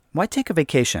Why take a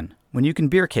vacation when you can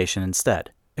beercation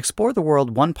instead? Explore the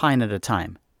world one pint at a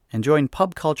time and join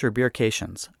Pub Culture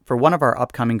Beercations for one of our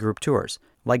upcoming group tours,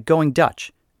 like Going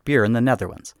Dutch, Beer in the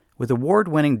Netherlands, with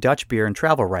award-winning Dutch beer and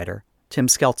travel writer Tim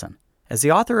Skelton. As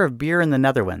the author of Beer in the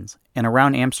Netherlands and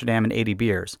Around Amsterdam in 80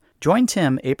 Beers, join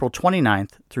Tim April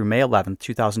 29th through May 11th,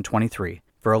 2023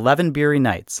 for 11 beery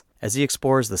nights as he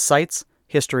explores the sights,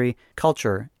 history,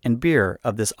 culture, and beer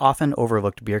of this often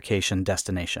overlooked beercation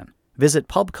destination. Visit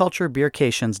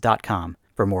pubculturebeercations.com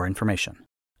for more information.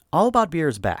 All About Beer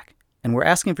is back, and we're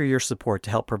asking for your support to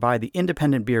help provide the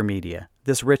independent beer media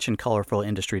this rich and colorful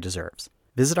industry deserves.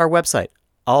 Visit our website,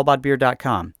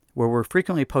 allaboutbeer.com, where we're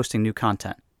frequently posting new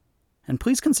content. And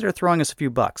please consider throwing us a few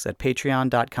bucks at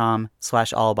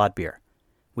patreon.com/allaboutbeer.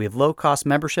 We have low-cost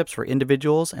memberships for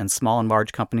individuals and small and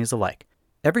large companies alike.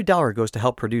 Every dollar goes to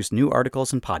help produce new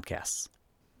articles and podcasts.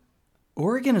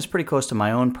 Oregon is pretty close to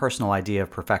my own personal idea of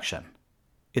perfection.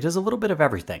 It is a little bit of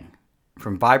everything,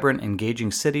 from vibrant,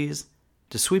 engaging cities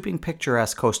to sweeping,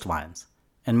 picturesque coastlines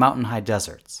and mountain-high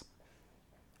deserts.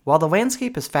 While the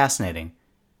landscape is fascinating,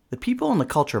 the people and the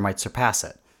culture might surpass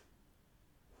it.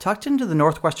 Tucked into the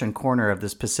northwestern corner of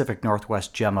this Pacific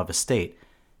Northwest gem of a state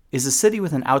is a city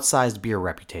with an outsized beer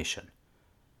reputation.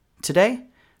 Today,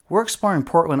 we're exploring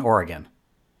Portland, Oregon.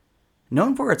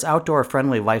 Known for its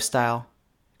outdoor-friendly lifestyle,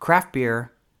 craft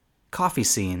beer, coffee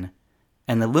scene,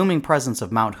 and the looming presence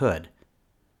of Mount Hood,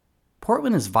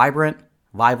 Portland is vibrant,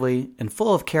 lively, and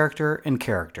full of character and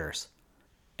characters.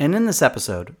 And in this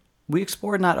episode, we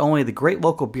explore not only the great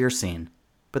local beer scene,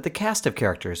 but the cast of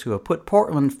characters who have put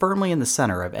Portland firmly in the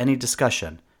center of any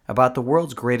discussion about the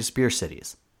world's greatest beer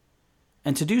cities.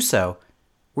 And to do so,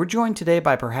 we're joined today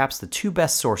by perhaps the two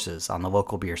best sources on the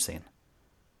local beer scene.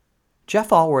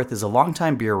 Jeff Allworth is a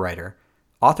longtime beer writer,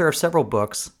 author of several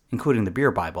books, including The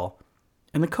Beer Bible,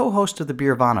 and the co-host of the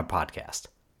Beervana podcast.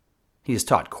 He has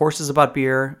taught courses about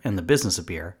beer and the business of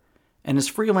beer, and has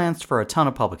freelanced for a ton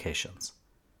of publications.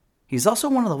 He's also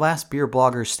one of the last beer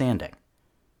bloggers standing.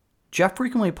 Jeff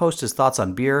frequently posts his thoughts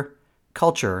on beer,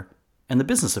 culture, and the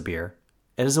business of beer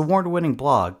at his award-winning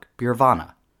blog,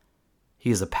 Beervana.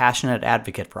 He is a passionate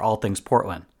advocate for all things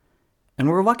Portland, and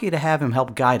we're lucky to have him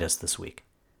help guide us this week.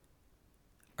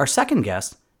 Our second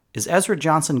guest is Ezra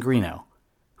Johnson Greeno,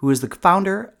 who is the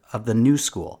founder of The New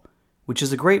School, which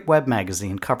is a great web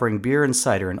magazine covering beer and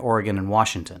cider in Oregon and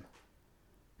Washington.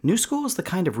 New School is the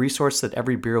kind of resource that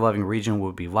every beer-loving region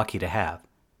would be lucky to have,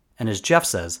 and as Jeff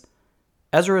says,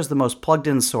 Ezra is the most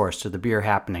plugged-in source to the beer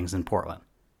happenings in Portland.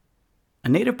 A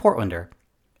native Portlander,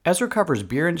 Ezra covers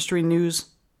beer industry news,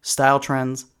 style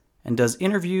trends, and does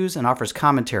interviews and offers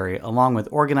commentary along with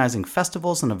organizing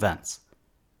festivals and events.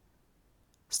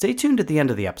 Stay tuned at the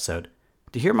end of the episode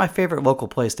to hear my favorite local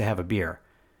place to have a beer,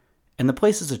 and the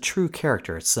place is a true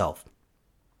character itself.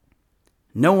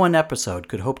 No one episode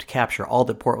could hope to capture all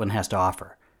that Portland has to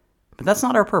offer, but that's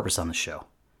not our purpose on the show.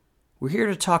 We're here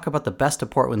to talk about the best of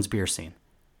Portland's beer scene.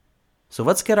 So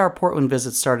let's get our Portland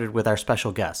visit started with our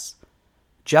special guests,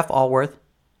 Jeff Allworth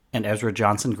and Ezra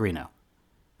Johnson Greeno.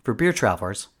 For Beer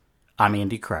Travelers, I'm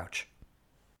Andy Crouch.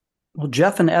 Well,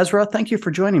 Jeff and Ezra, thank you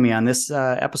for joining me on this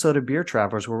episode of Beer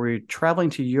Travelers, where we're traveling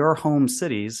to your home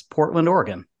cities, Portland,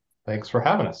 Oregon. Thanks for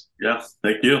having us. Yeah,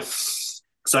 thank you.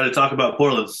 Excited to talk about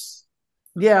Portland.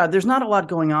 Yeah, there's not a lot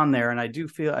going on there, and I do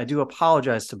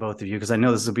apologize to both of you because I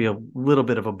know this will be a little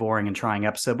bit of a boring and trying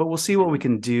episode, but we'll see what we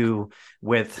can do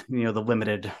with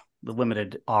the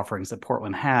limited offerings that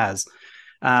Portland has.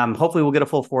 Hopefully, we'll get a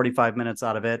full 45 minutes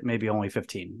out of it, maybe only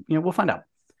 15. We'll find out.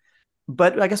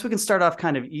 But I guess we can start off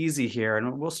kind of easy here,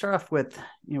 and we'll start off with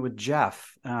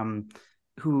Jeff,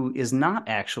 who is not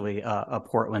actually a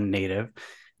Portland native,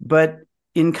 but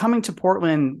in coming to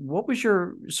Portland, what was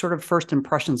your sort of first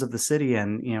impressions of the city?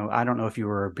 And, I don't know if you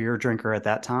were a beer drinker at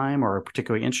that time or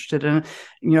particularly interested in it.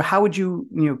 How would you,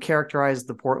 characterize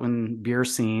the Portland beer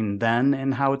scene then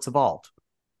and how it's evolved?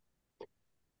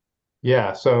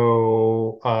 Yeah,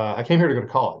 so I came here to go to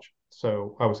college.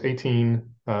 So I was 18,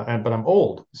 but I'm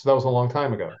old. So that was a long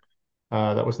time ago.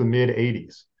 That was the mid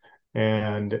 80s.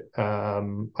 And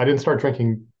I didn't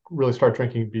really start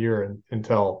drinking beer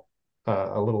until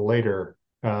a little later.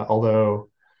 Although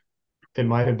it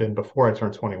might have been before I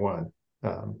turned 21.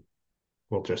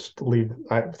 We'll just leave.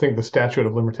 I think the statute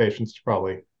of limitations is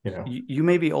probably, You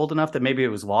may be old enough that maybe it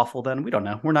was lawful then. We don't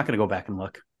know. We're not going to go back and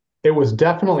look. It was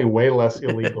definitely way less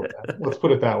illegal then. Let's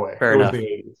put it that way. Fair enough. Was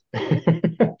the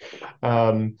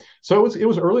 80s. So it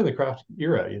was early in the craft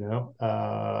era,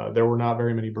 there were not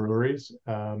very many breweries,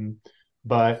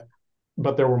 but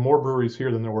there were more breweries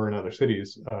here than there were in other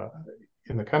cities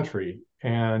in the country.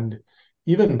 And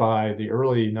even by the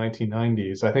early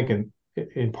 1990s, I think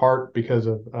in part because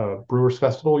of a Brewers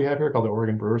Festival we have here called the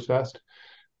Oregon Brewers Fest.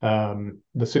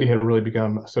 The city had really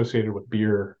become associated with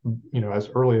beer, as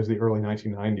early as the early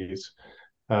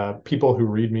 1990s. People who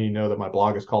read me know that my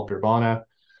blog is called Beervana.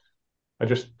 I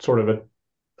just sort of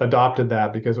adopted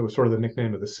that because it was sort of the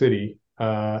nickname of the city.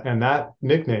 And that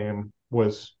nickname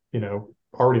was,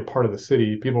 already part of the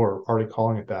city. People were already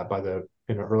calling it that by the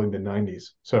early mid 90s.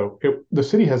 So the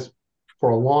city has for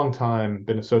a long time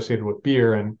been associated with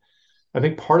beer. And I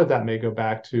think part of that may go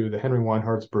back to the Henry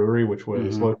Weinhard's Brewery, which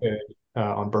was located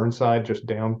on Burnside, just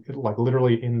down, like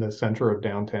literally in the center of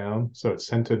downtown. So it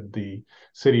scented the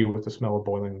city with the smell of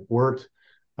boiling wort.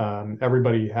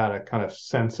 Everybody had a kind of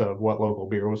sense of what local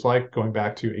beer was like, going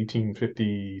back to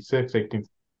 1856,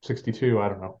 1862. I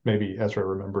don't know. Maybe Ezra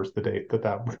remembers the date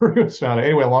that brewery was founded.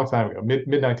 Anyway, a long time ago, mid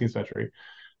 19th century.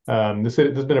 This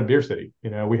has been a beer city.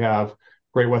 We have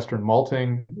Great Western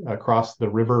Malting across the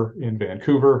river in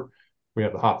Vancouver. We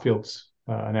have the hop fields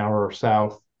an hour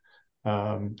south.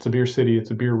 It's a beer city.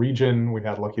 It's a beer region. We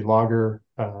had Lucky Lager,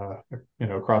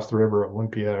 across the river,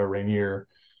 Olympia, Rainier.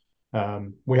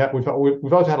 We've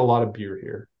always had a lot of beer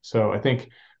here. So I think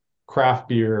craft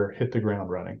beer hit the ground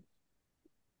running.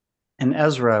 And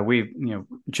Ezra,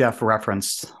 Jeff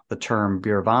referenced the term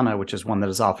Beervana, which is one that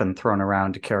is often thrown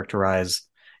around to characterize,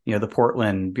 the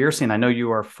Portland beer scene. I know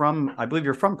I believe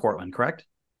you're from Portland, correct?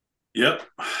 Yep.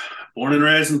 Born and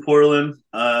raised in Portland,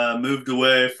 moved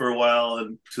away for a while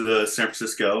to the San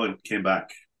Francisco and came back.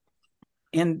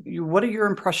 And what are your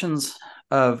impressions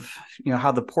of,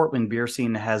 how the Portland beer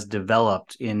scene has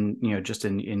developed in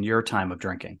your time of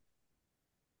drinking?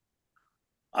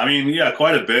 I mean, yeah,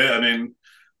 quite a bit. I mean,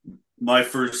 my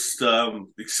first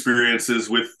experiences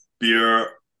with beer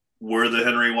were the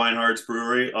Henry Weinhard's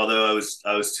Brewery, although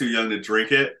I was too young to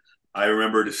drink it. I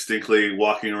remember distinctly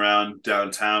walking around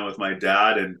downtown with my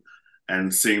dad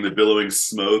and seeing the billowing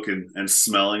smoke and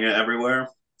smelling it everywhere.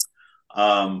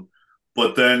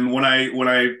 But then when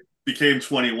I became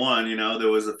 21, there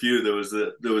was a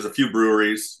few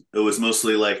breweries. It was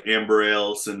mostly like amber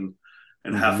ales and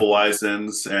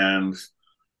Hefeweizens, and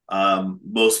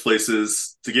most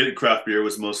places to get craft beer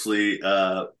was mostly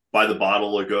buy the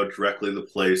bottle or go directly to the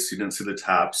place. You didn't see the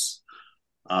taps.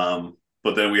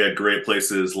 But then we had great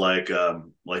places like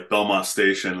Belmont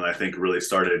Station, and I think really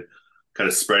started kind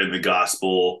of spreading the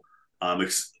gospel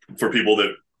for people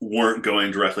that weren't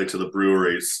going directly to the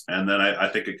breweries. And then I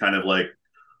think it kind of like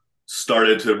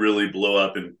started to really blow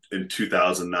up in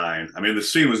 2009. I mean, the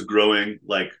scene was growing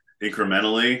like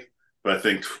incrementally, but I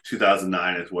think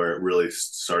 2009 is where it really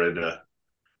started to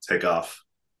take off.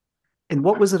 And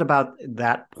what was it about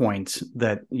that point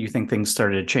that you think things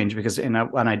started to change? Because, and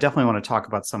I definitely want to talk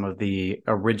about some of the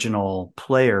original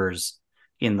players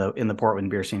in the Portland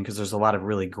beer scene, because there's a lot of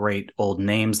really great old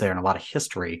names there and a lot of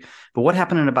history. But what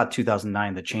happened in about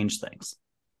 2009 that changed things?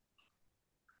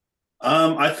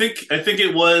 I think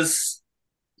it was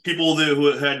people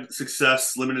who had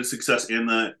limited success in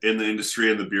the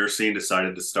industry and the beer scene,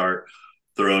 decided to start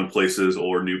their own places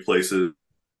or new places.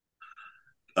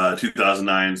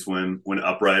 2009 is when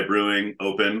Upright Brewing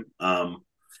opened,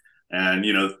 and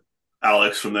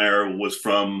Alex from there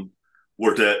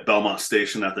worked at Belmont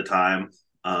Station at the time.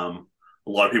 A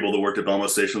lot of people that worked at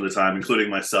Belmont Station at the time, including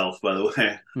myself, by the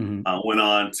way, went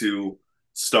on to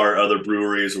start other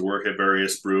breweries or work at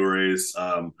various breweries.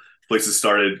 Places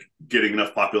started getting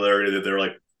enough popularity that they're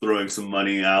like throwing some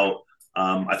money out.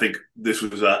 I think this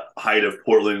was a height of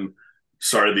Portland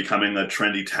started becoming a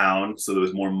trendy town, so there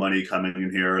was more money coming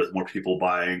in here, more people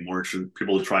buying, more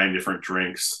people trying different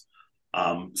drinks.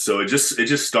 So it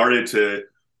just started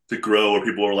to grow, where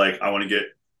people were like, I want to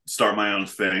start my own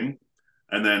thing.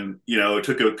 And then, it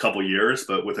took a couple years,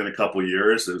 but within a couple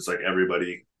years, it was like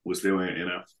everybody was doing it,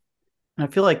 I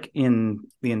feel like in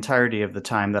the entirety of the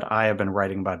time that I have been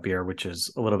writing about beer, which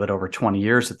is a little bit over 20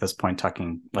 years at this point,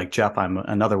 talking like Jeff, I'm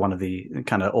another one of the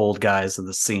kind of old guys of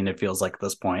the scene, it feels like at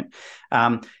this point.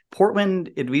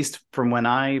 Portland, at least from when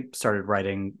I started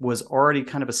writing, was already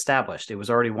kind of established. It was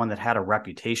already one that had a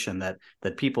reputation that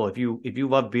people, if you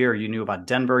love beer, you knew about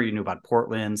Denver, you knew about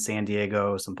Portland, San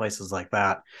Diego, some places like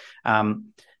that.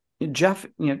 Jeff,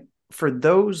 for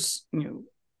those,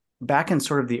 back in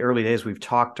sort of the early days, we've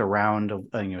talked around,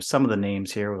 some of the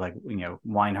names here, like,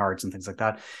 Weinhard's and things like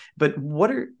that. But what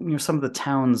are, some of the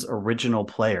town's original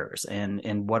players,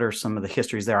 and what are some of the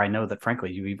histories there? I know that,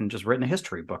 frankly, you've even just written a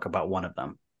history book about one of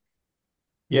them.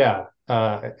 Yeah.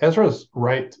 Ezra's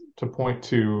right to point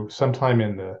to sometime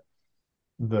in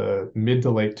the mid to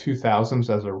late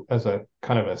 2000s as a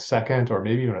kind of a second or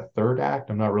maybe even a third act.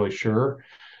 I'm not really sure.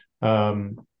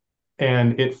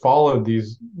 and it followed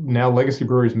these now legacy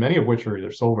breweries, many of which are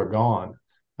either sold or gone,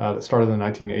 that started in the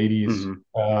 1980s.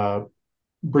 Mm-hmm.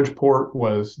 Bridgeport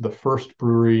was the first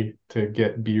brewery to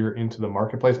get beer into the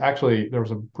marketplace. Actually, there was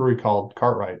a brewery called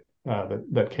Cartwright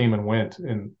that came and went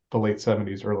in the late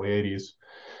 70s, early 80s.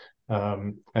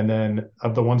 And then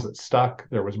of the ones that stuck,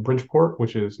 there was Bridgeport,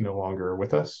 which is no longer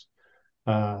with us.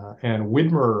 And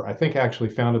Widmer, I think, actually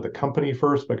founded the company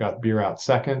first, but got beer out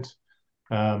second.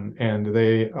 And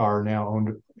they are now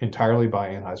owned entirely by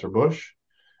Anheuser-Busch.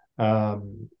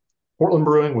 Portland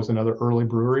Brewing was another early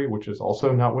brewery, which is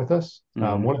also not with us.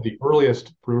 Mm-hmm. One of the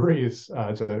earliest breweries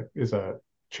is a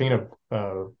chain of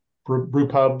brew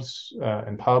pubs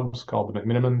and pubs called the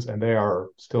McMinimans, and they are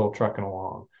still trucking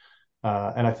along.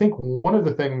 And I think one of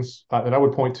the things that I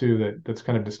would point to that's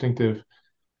kind of distinctive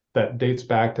that dates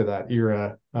back to that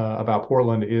era about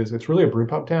Portland is it's really a brew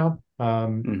pub town.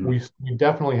 Mm-hmm. We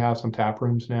definitely have some tap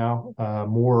rooms now,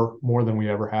 more than we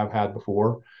ever have had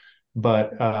before.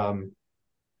 But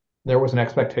there was an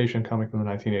expectation coming from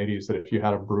the 1980s that if you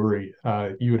had a brewery,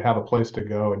 you would have a place to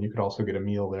go and you could also get a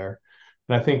meal there.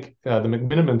 And I think the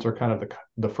McMinimans are kind of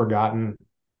the forgotten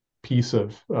piece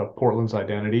of Portland's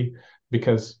identity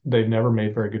because they've never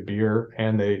made very good beer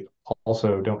and they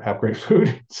also don't have great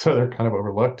food. So they're kind of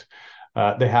overlooked.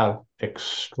 They have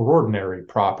extraordinary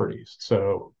properties.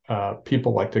 So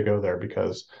people like to go there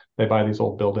because they buy these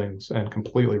old buildings and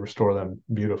completely restore them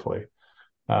beautifully.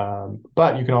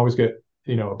 But you can always get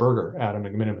a burger at a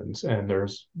McMinimans, and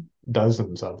there's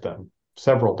dozens of them,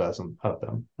 several dozen of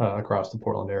them across the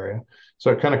Portland area.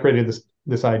 So it kind of created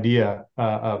this idea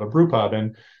of a brew pub.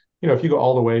 And if you go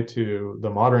all the way to the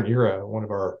modern era, one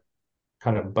of our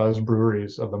kind of buzz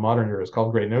breweries of the modern era is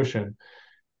called Great Notion,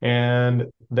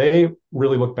 and they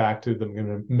really look back to the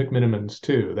McMinimans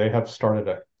too. They have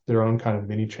started their own kind of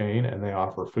mini chain, and they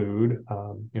offer food.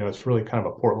 It's really kind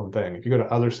of a Portland thing. If you go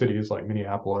to other cities like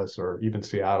Minneapolis or even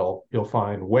Seattle, you'll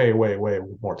find way, way, way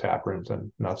more tap rooms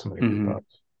and not so many Mm-hmm.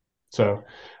 pubs. So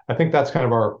I think that's kind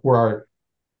of where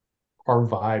our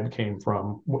vibe came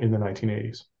from in the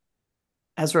 1980s.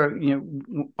 Ezra,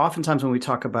 oftentimes when we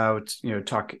talk about,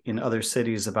 talk in other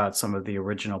cities about some of the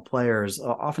original players,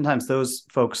 oftentimes those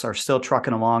folks are still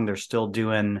trucking along. They're still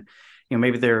doing,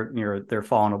 maybe they're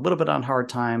falling a little bit on hard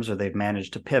times, or they've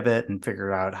managed to pivot and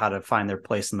figure out how to find their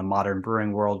place in the modern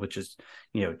brewing world, which is,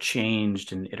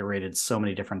 changed and iterated so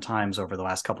many different times over the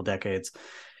last couple decades.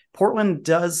 Portland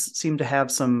does seem to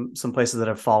have some places that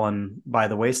have fallen by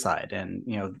the wayside. And,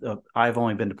 I've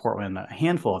only been to Portland a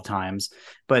handful of times,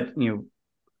 but,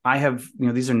 I have,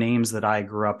 these are names that I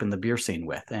grew up in the beer scene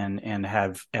with and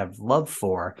have love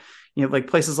for, like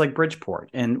places like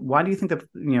Bridgeport. And why do you think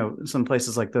that, some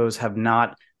places like those have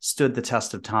not stood the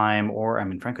test of time, or, I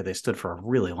mean, frankly, they stood for a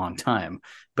really long time,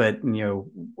 but,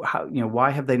 why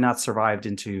have they not survived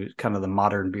into kind of the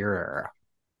modern beer era?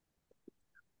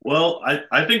 Well,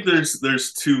 I think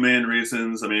there's two main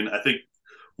reasons. I mean, I think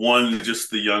one,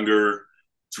 just the younger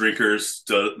drinkers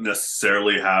don't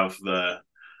necessarily have the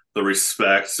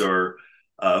respect or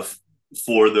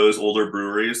for those older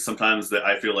breweries. Sometimes that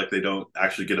I feel like they don't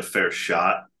actually get a fair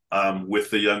shot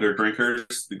with the younger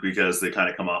drinkers because they kind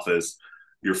of come off as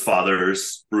your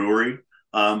father's brewery.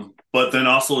 But then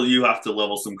also you have to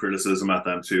level some criticism at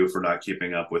them too for not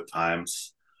keeping up with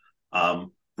times.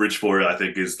 Bridgeport, I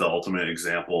think, is the ultimate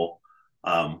example,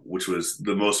 which was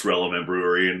the most relevant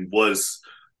brewery and was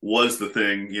the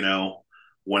thing,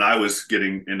 when I was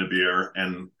getting into beer,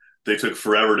 and they took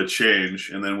forever to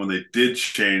change. And then when they did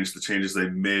change, the changes they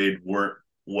made weren't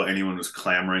what anyone was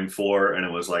clamoring for. And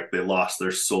it was like they lost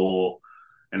their soul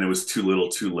and it was too little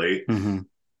too late. Mm-hmm.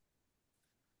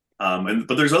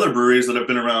 But there's other breweries that have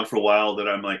been around for a while that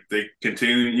I'm like, they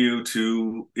continue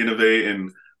to innovate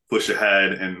and push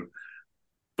ahead.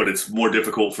 But it's more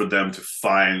difficult for them to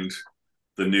find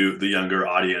the younger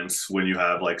audience when you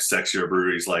have like sexier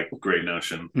breweries like Great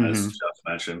Notion, as Jeff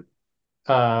mentioned.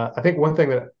 I think one thing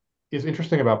that is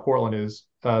interesting about Portland is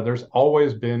there's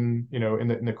always been,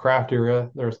 in the craft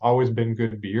era, there's always been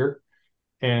good beer.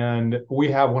 And we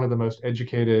have one of the most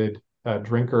educated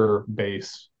drinker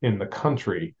base in the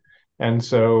country. And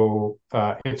so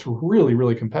it's really,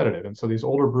 really competitive. And so these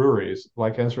older breweries,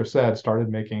 like Ezra said, started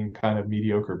making kind of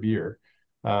mediocre beer.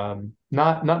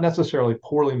 Not necessarily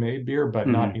poorly made beer, but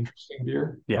not interesting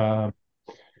beer. Yeah.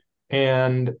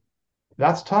 And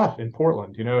that's tough in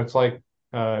Portland. It's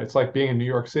like being in New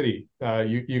York City.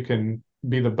 You can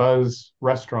be the buzz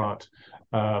restaurant,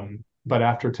 but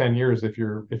after 10 years, if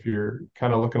you're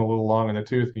kind of looking a little long in the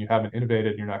tooth and you haven't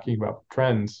innovated and you're not keeping up with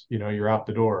trends, you're out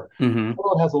the door. Mm-hmm.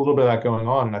 Portland has a little bit of that going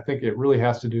on, and I think it really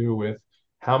has to do with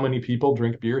how many people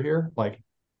drink beer here. Like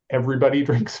everybody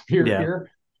drinks beer Yeah.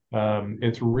 here.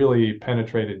 It's really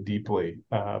penetrated deeply.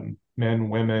 Men,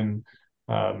 women,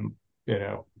 um, you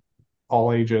know,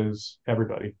 all ages,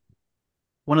 everybody.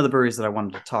 One of the breweries that I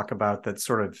wanted to talk about that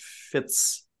sort of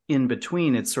fits in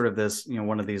between, it's sort of this,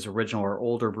 one of these original or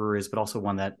older breweries, but also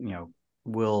one that,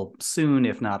 will soon,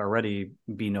 if not already,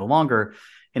 be no longer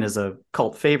and is a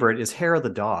cult favorite, is Hair of the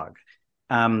Dog.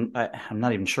 I'm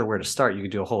not even sure where to start. You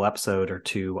could do a whole episode or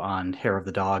two on Hair of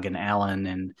the Dog and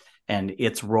Allen and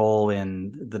its role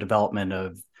in the development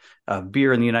of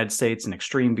beer in the United States and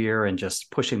extreme beer and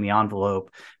just pushing the envelope.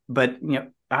 But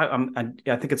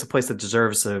I think it's a place that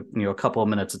deserves a couple of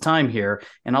minutes of time here.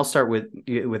 And I'll start with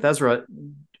Ezra.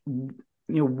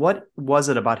 What was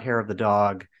it about Hair of the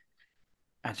Dog?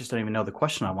 I just don't even know the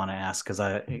question I want to ask because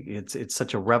it's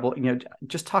such a rebel.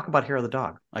 Just talk about Hair of the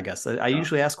Dog. I guess I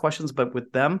usually ask questions, but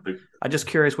with them, I'm just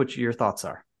curious what your thoughts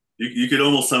are. You could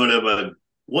almost sum it up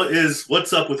as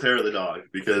what's up with Hair of the Dog,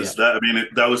 because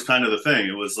that was kind of the thing.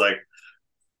 It was like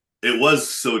it was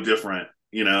so different,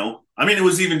 it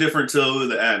was even different till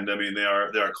the end. They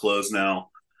are closed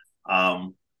now,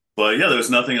 but yeah, there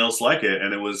was nothing else like it,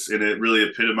 and it really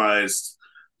epitomized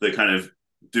the kind of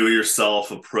do-it-yourself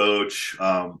approach.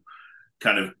 It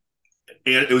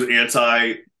was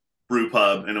anti brew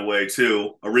pub in a way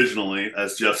too. Originally,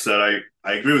 as Jeff said,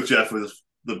 I agree with Jeff with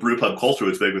the brew pub culture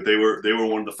was big, but they were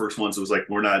one of the first ones that was like,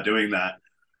 we're not doing that.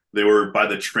 They were by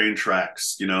the train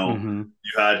tracks. You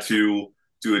had to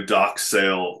do a dock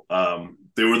sale.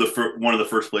 They were one of the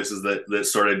first places that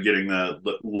started getting the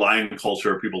line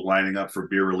culture of people lining up for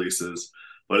beer releases.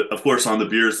 But of course, on the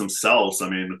beers themselves,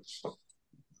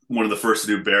 one of the first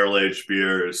to do barrel-aged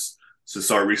beers, to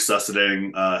start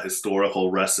resuscitating historical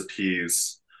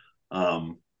recipes.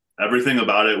 Everything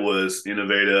about it was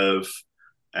innovative,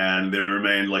 and they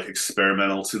remained like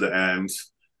experimental to the end.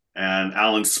 And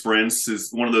Alan Sprints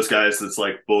is one of those guys that's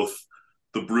like both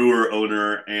the brewer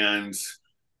owner and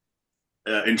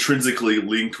intrinsically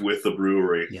linked with the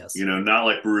brewery. Yes. Not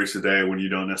like breweries today when you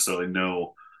don't necessarily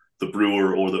know the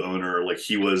brewer or the owner. Like,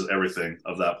 he was everything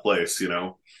of that place. They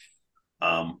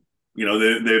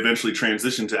eventually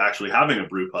transitioned to actually having a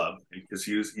brew pub because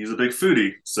he's a big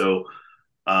foodie. So,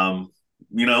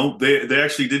 they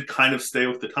actually did kind of stay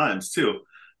with the times too.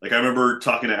 Like, I remember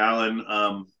talking to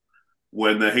Alan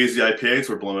when the hazy IPAs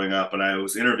were blowing up, and I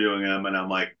was interviewing him, and I'm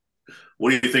like,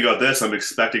 what do you think about this? I'm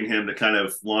expecting him to kind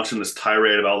of launch in this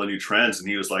tirade about all the new trends. And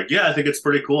he was like, yeah, I think it's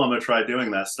pretty cool. I'm going to try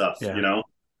doing that stuff, He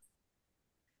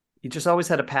just always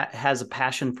has a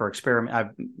passion for experiment.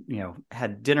 I've,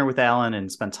 had dinner with Alan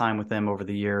and spent time with him over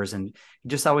the years. And he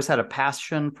just always had a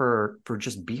passion for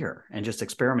just beer and just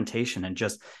experimentation and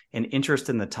just an interest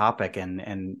in the topic and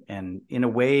in a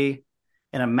way,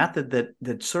 in a method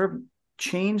that sort of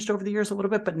changed over the years a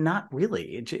little bit, but not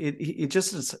really. It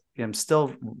just is. I'm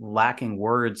still lacking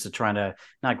words to try to,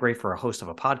 not great for a host of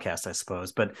a podcast, I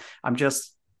suppose, but I'm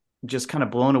just kind of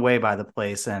blown away by the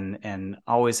place and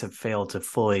always have failed to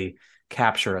fully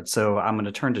capture it. So I'm going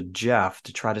to turn to Jeff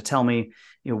to try to tell me,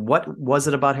 what was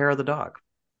it about Hair of the Dog?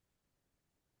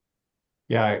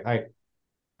 Yeah,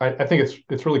 I think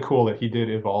it's really cool that he did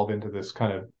evolve into this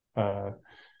kind of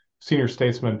senior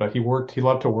statesman, but he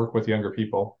loved to work with younger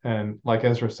people. And like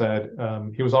Ezra said,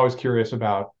 he was always curious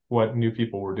about what new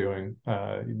people were doing,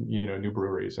 new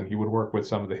breweries. And he would work with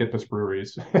some of the hippest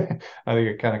breweries. I think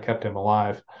it kind of kept him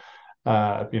alive,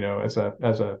 as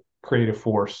a creative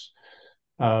force.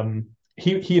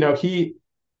 He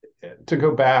to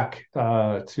go back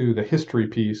to the history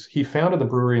piece, he founded the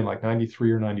brewery in like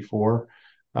 93 or 94.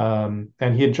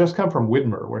 And he had just come from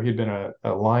Widmer, where he'd been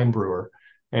a line brewer.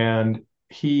 And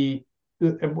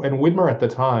Widmer at the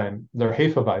time, their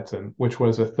Hefeweizen, which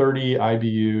was a 30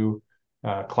 IBU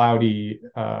cloudy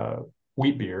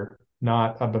wheat beer,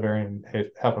 not a Bavarian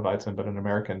Hefeweizen, but an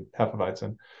American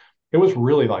Hefeweizen. It was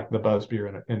really like the buzz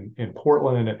beer in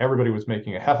Portland, and everybody was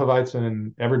making a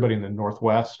Hefeweizen, everybody in the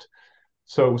Northwest.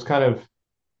 So it was kind of,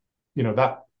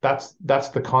 that's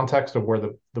the context of where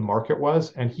the market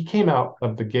was. And he came out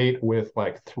of the gate with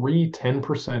like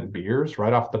 10% beers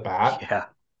right off the bat. Yeah.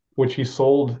 Which he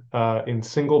sold in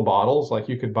single bottles. Like,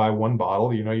 you could buy one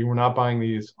bottle. You were not buying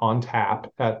these on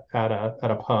tap at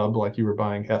a pub like you were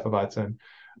buying Hefeweizen.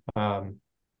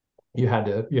 You had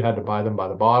to buy them by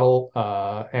the bottle,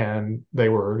 and they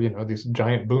were these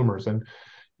giant boomers. And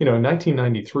in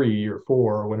 1993 or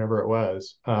 4 or whenever it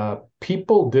was,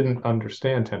 people didn't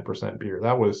understand 10% beer.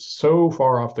 That was so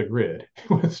far off the grid. It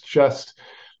was just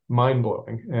mind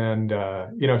blowing. And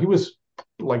he was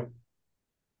like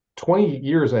 20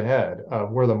 years ahead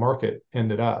of where the market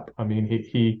ended up.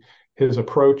 His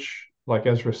approach, like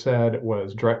Ezra said,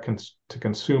 was direct to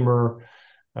consumer.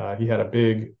 He had a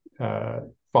big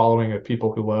following of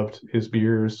people who loved his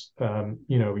beers.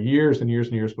 Years and years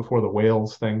and years before the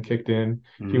whales thing kicked in,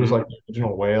 he was like the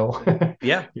original whale.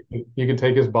 Yeah. You could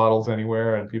take his bottles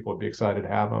anywhere, and people would be excited to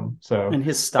have them. So, and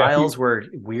his styles were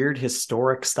weird,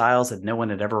 historic styles that no one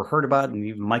had ever heard about, and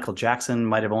even Michael Jackson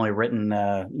might have only written,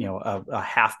 a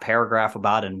half paragraph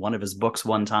about in one of his books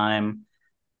one time.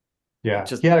 Yeah,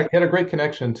 he had a great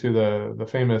connection to the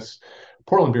famous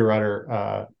Portland beer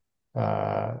writer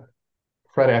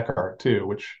Fred Eckhart too,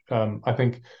 which I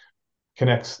think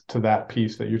connects to that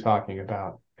piece that you're talking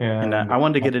about. And I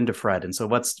wanted to get into Fred, and so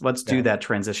let's do that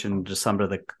transition to some of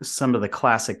the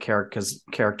classic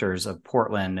characters of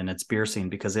Portland and its beer scene,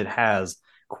 because it has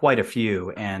quite a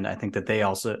few, and I think that they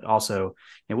also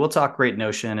we'll talk Great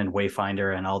Notion and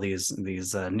Wayfinder and all these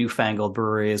newfangled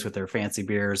breweries with their fancy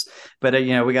beers, but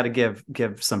we got to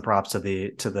give some props to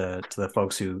the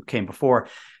folks who came before.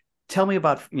 Tell me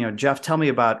about Jeff. Tell me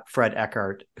about Fred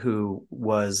Eckhart, who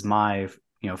was my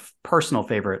personal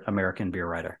favorite American beer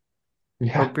writer.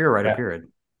 Yeah, beer writer. Period.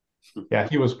 Yeah,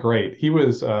 he was great. He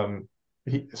was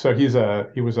he was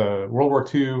a World War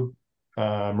II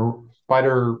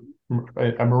fighter,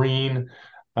 a Marine,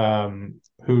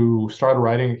 who started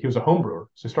writing. He was a home brewer,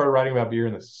 so he started writing about beer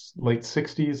in the late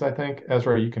 '60s, I think.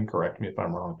 Ezra, you can correct me if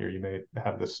I'm wrong here. You may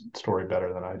have this story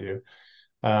better than I do.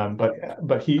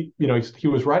 But he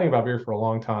was writing about beer for a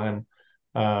long time.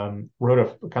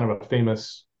 Wrote a kind of a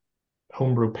famous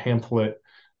homebrew pamphlet.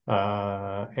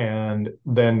 And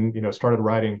then started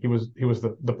writing. He was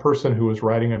the person who was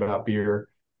writing about beer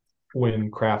when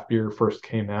craft beer first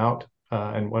came out,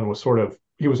 and when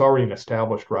he was already an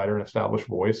established writer, an established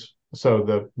voice.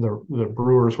 So the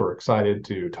brewers were excited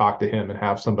to talk to him and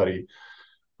have somebody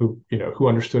who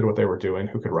understood what they were doing,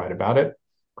 who could write about it.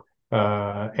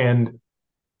 And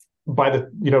by the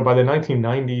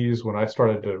 1990s, when I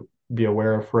started to be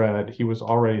aware of Fred, he was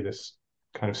already this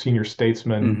kind of senior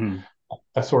statesman. Mm-hmm.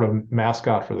 A sort of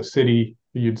mascot for the city.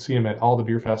 You'd see him at all the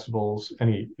beer festivals, and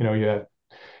he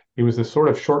was this sort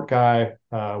of short guy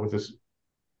with this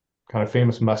kind of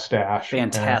famous mustache.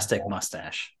 Fantastic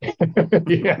mustache.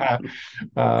 Yeah.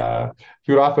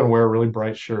 He would often wear really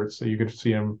bright shirts, so you could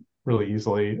see him really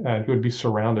easily, and he would be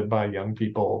surrounded by young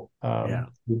people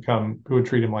who would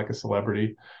treat him like a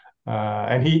celebrity.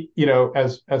 And he,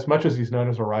 as much as he's known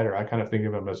as a writer, I kind of think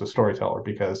of him as a storyteller,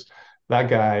 because that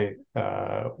guy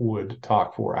would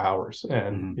talk for hours,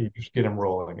 and you just get him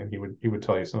rolling, and he would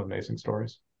tell you some amazing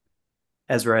stories.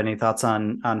 Ezra, any thoughts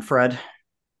on Fred?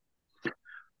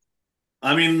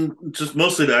 I mean, just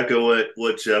mostly to echo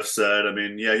what Jeff said. I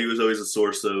mean, yeah, he was always a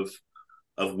source of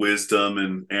wisdom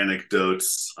and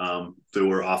anecdotes that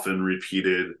were often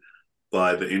repeated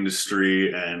by the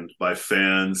industry and by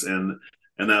fans, and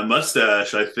that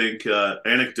mustache, I think,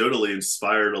 anecdotally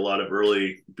inspired a lot of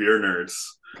early beer nerds.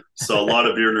 Saw a lot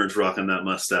of beer nerds rocking that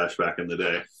mustache back in the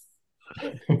day.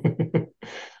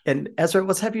 And Ezra,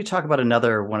 let's have you talk about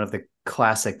another one of the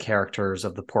classic characters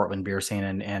of the Portland beer scene,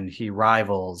 and he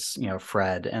rivals,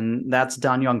 Fred, and that's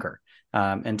Don Younger.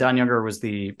 And Don Younger was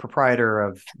the proprietor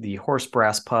of the Horse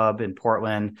Brass Pub in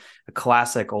Portland, a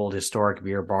classic old historic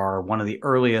beer bar, one of the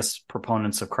earliest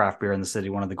proponents of craft beer in the city,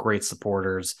 one of the great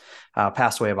supporters,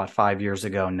 passed away about 5 years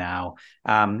ago now.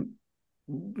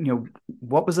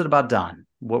 What was it about Don?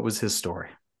 What was his story?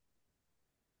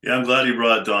 Yeah, I'm glad you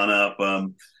brought Don up.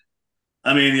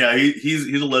 I mean, yeah, he's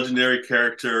a legendary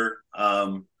character.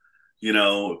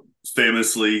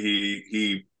 Famously,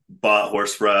 he bought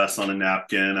horse brass on a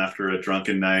napkin after a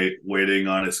drunken night, waiting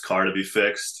on his car to be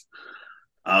fixed.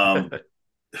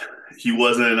 He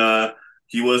wasn't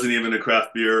even a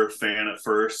craft beer fan at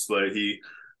first, but he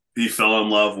fell in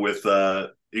love with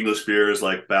English beers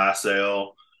like Bass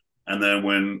Ale. And then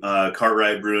when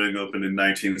Cartwright Brewing opened in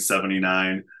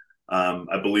 1979,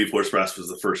 I believe Horse Brass was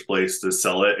the first place to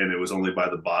sell it, and it was only by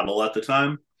the bottle at the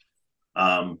time.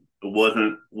 It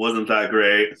wasn't that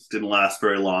great. Didn't last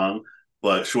very long,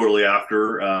 but shortly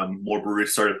after, more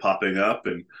breweries started popping up,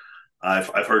 and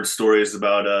I've heard stories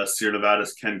about Sierra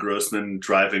Nevada's Ken Grossman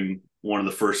driving one of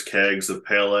the first kegs of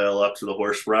pale ale up to the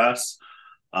Horse Brass.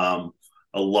 A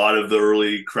lot of the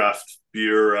early craft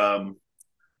beer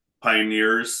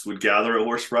pioneers would gather at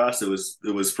Horse Brass. It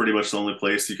was pretty much the only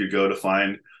place you could go to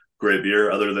find great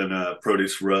beer, other than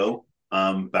Produce Row.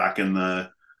 Back in the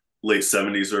late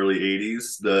 70s, early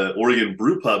 80s, the Oregon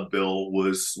Brew Pub bill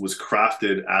was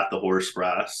crafted at the Horse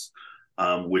Brass,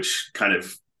 which kind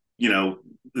of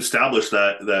established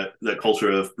that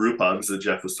culture of brew pubs that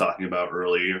Jeff was talking about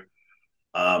earlier.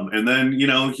 And then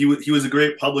he was a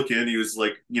great publican. He was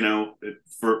like,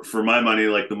 for my money,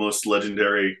 like the most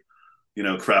legendary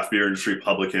craft beer industry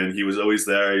publican. He was always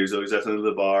there. He was always at the end of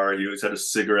the bar. He always had a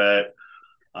cigarette,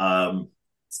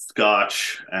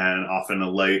 scotch, and often a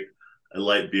light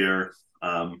beer,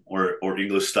 or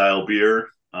English style beer.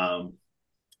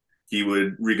 He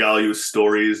would regale you with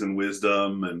stories and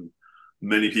wisdom, and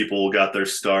many people got their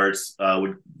starts.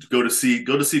 Would go to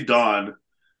see Don,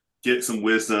 get some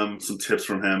wisdom, some tips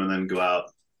from him, and then go out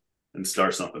and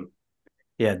start something.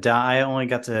 Yeah, I only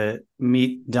got to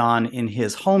meet Don in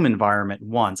his home environment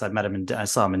once. I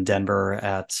saw him in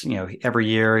Denver every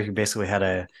year. He basically had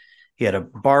a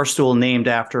bar stool named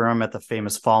after him at the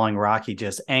famous Falling Rock. He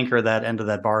just anchored that end of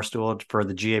that bar stool for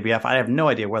the GABF. I have no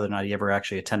idea whether or not he ever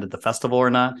actually attended the festival or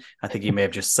not. I think he may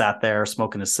have just sat there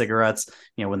smoking his cigarettes,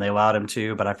 when they allowed him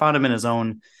to. But I found him in his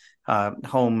own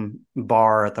home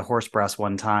bar at the Horse Brass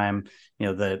one time,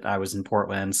 that I was in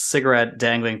Portland, cigarette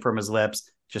dangling from his lips,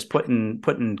 just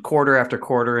putting quarter after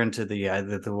quarter into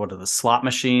the slot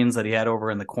machines that he had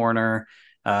over in the corner.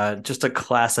 Just a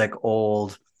classic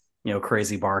old,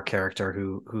 crazy bar character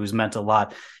who's meant a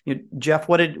lot. Jeff,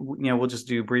 we'll just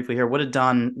do briefly here. What did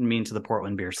Don mean to the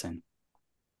Portland beer scene?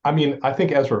 I mean, I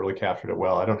think Ezra really captured it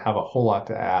well. I don't have a whole lot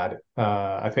to add.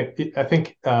 I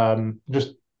think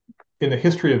just in the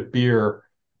history of beer,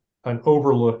 an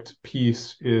overlooked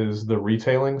piece is the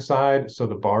retailing side, so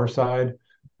the bar side.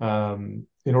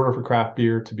 In order for craft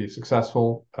beer to be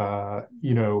successful,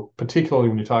 particularly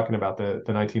when you're talking about the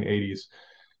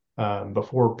 1980s,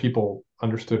 before people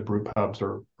understood brew pubs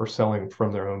or selling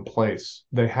from their own place,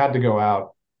 they had to go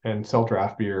out and sell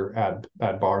draft beer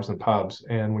at bars and pubs.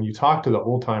 And when you talk to the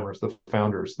old timers, the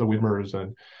founders, the Widmers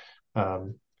and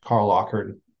Carl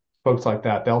Lockhart, folks like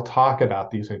that, they'll talk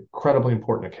about these incredibly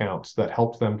important accounts that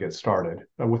helped them get started,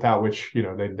 without which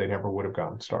they never would have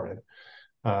gotten started.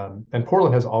 And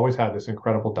Portland has always had this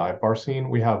incredible dive bar scene.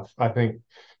 We have, I think,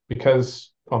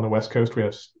 because on the West Coast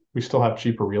we still have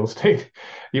cheaper real estate,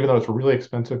 even though it's really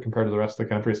expensive compared to the rest of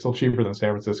the country. It's still cheaper than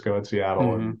San Francisco and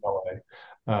Seattle and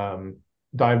LA.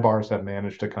 Dive bars have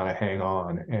managed to kind of hang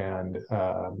on, and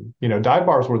dive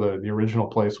bars were the original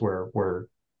place where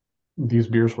these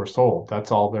beers were sold.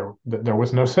 That's all there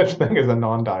was no such thing as a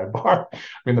non-dive bar. I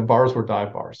mean, the bars were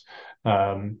dive bars,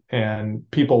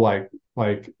 and people like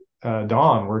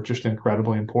Don were just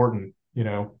incredibly important.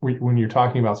 When you're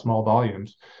talking about small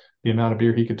volumes, the amount of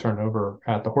beer he could turn over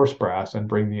at the Horse Brass and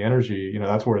bring the energy,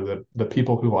 that's where the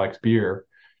people who liked beer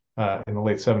in the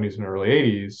late 70s and early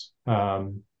 80s,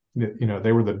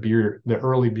 they were the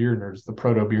early beer nerds, the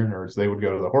proto beer nerds. They would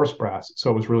go to the Horse Brass. So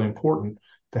it was really important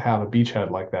to have a beachhead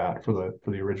like that for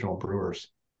the original brewers.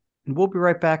 We'll be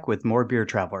right back with more Beer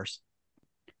Travelers.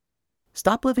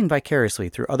 Stop living vicariously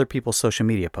through other people's social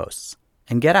media posts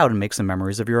and get out and make some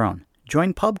memories of your own.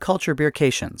 Join Pub Culture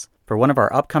Beercations for one of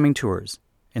our upcoming tours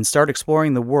and start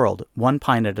exploring the world one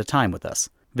pint at a time with us.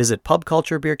 Visit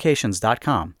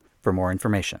pubculturebeercations.com for more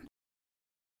information.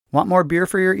 Want more beer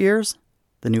for your ears?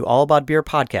 The new All About Beer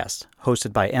podcast,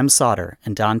 hosted by M. Sauter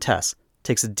and Don Tess,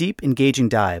 takes a deep, engaging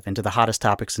dive into the hottest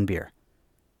topics in beer.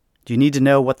 Do you need to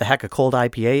know what the heck a cold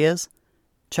IPA is?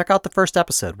 Check out the first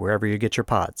episode wherever you get your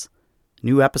pods.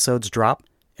 New episodes drop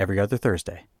every other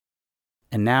Thursday.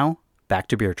 And now, back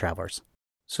to Beer Travelers.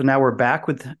 So now we're back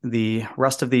with the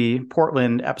rest of the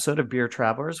Portland episode of Beer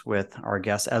Travelers with our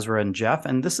guests Ezra and Jeff.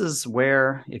 And this is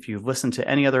where, if you've listened to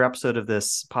any other episode of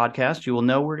this podcast, you will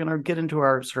know we're going to get into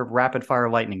our sort of rapid fire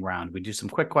lightning round. We do some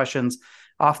quick questions,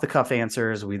 off the cuff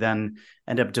answers. We then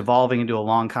end up devolving into a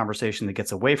long conversation that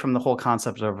gets away from the whole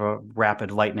concept of a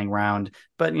rapid lightning round.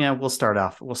 But, we'll start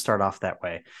off that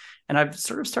way. And I've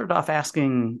sort of started off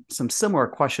asking some similar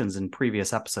questions in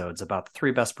previous episodes about the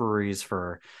 3 best breweries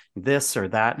for this or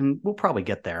that, and we'll probably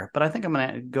get there. But I think I'm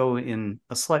going to go in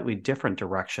a slightly different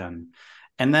direction.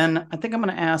 And then I think I'm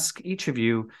going to ask each of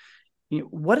you,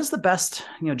 what is the best,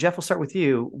 Jeff, we'll start with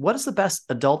you. What is the best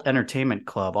adult entertainment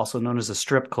club, also known as a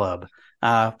strip club,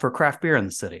 for craft beer in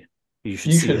the city? You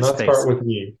should not start with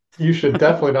me. You should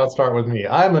definitely not start with me.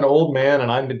 I'm an old man,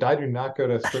 and I do not go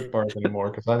to strip bars anymore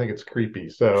because I think it's creepy.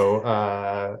 So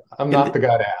I'm not the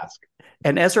guy to ask.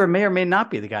 And Ezra may or may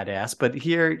not be the guy to ask, but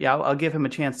here, I'll give him a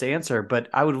chance to answer. But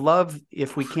I would love,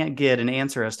 if we can't get an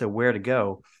answer as to where to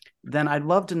go, then I'd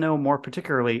love to know more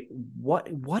particularly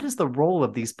what is the role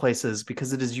of these places,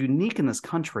 because it is unique in this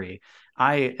country.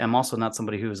 I am also not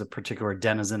somebody who is a particular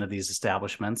denizen of these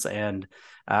establishments, and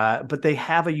but they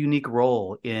have a unique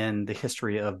role in the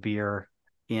history of beer,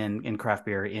 in craft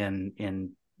beer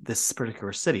in this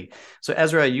particular city. So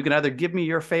Ezra, you can either give me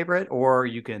your favorite, or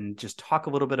you can just talk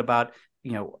a little bit about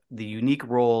the unique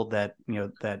role that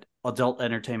that adult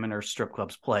entertainment or strip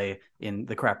clubs play in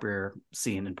the craft beer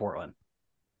scene in Portland.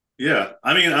 Yeah,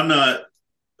 I mean, I'm not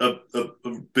a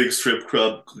big strip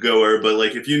club goer, but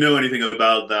like if you know anything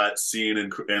about that scene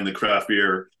and the craft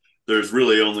beer, there's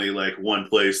really only like one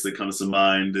place that comes to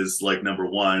mind is like number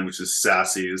one, which is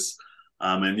Sassy's.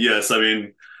 And yes, I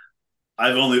mean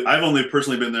I've only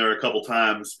personally been there a couple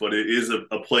times, but it is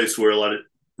a place where a lot of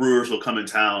brewers will come in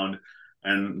town,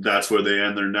 and that's where they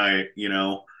end their night. You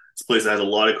know, it's a place that has a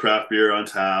lot of craft beer on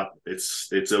tap.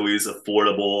 It's always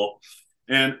affordable,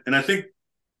 and I think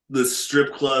the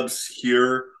strip clubs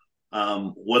here,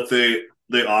 what they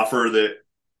offer that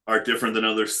are different than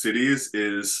other cities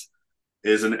is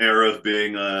an era of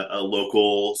being a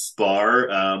local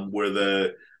bar, where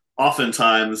the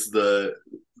oftentimes the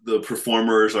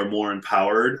performers are more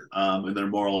empowered, and they're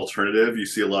more alternative. You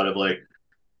see a lot of like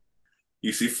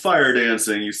you see fire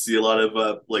dancing, you see a lot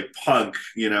of like punk,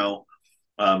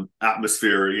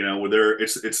 atmosphere, where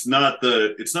it's not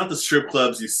the strip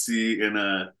clubs you see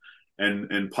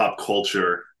in pop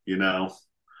culture,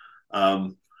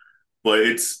 um, but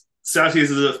it's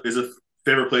Sassy's is a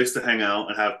favorite place to hang out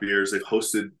and have beers. They've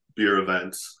hosted beer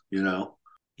events.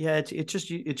 Yeah, it's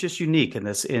just unique in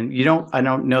this. And I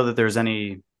don't know that there's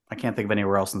any. I can't think of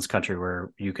anywhere else in this country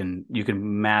where you can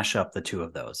mash up the two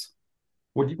of those.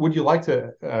 Would you like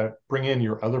to bring in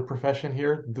your other profession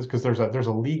here? Because there's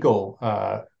a legal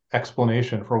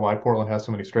explanation for why Portland has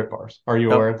so many strip bars. Are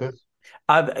you aware of this?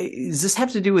 Does this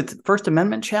have to do with First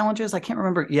Amendment challenges? I can't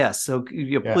remember. Yes. So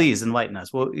please enlighten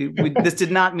us. Well, this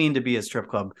did not mean to be a strip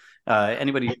club.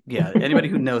 Anybody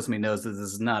who knows me knows that this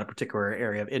is not a particular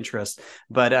area of interest.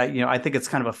 But, I think it's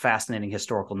kind of a fascinating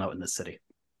historical note in this city.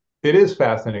 It is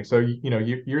fascinating. So,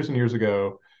 years and years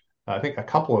ago, I think a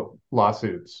couple of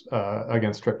lawsuits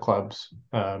against strip clubs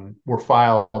were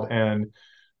filed, and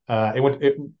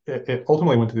it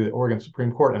ultimately went to the Oregon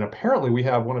Supreme Court. And apparently, we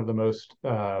have one of the most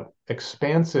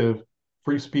expansive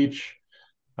free speech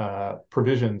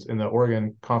provisions in the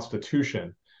Oregon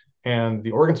Constitution. And the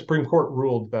Oregon Supreme Court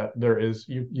ruled that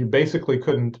you basically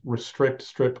couldn't restrict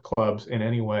strip clubs in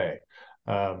any way.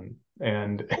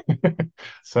 And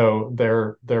so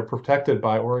they're protected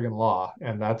by Oregon law,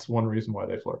 and that's one reason why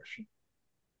they flourish.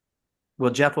 Well,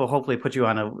 Jeff will hopefully put you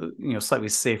on a slightly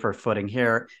safer footing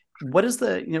here. What is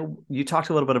you talked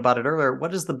a little bit about it earlier.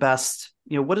 What is the best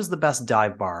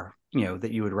dive bar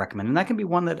that you would recommend? And that can be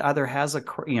one that either has a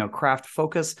craft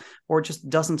focus or just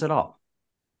doesn't at all.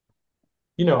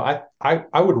 I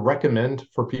would recommend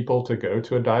for people to go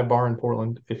to a dive bar in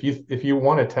Portland. If you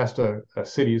want to test a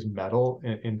city's mettle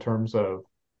in terms of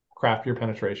craft beer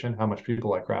penetration, how much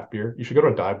people like craft beer, you should go to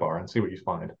a dive bar and see what you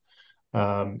find.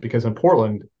 Because in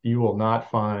Portland, you will not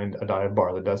find a dive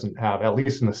bar that doesn't have, at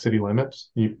least in the city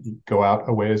limits. You go out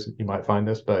a ways, you might find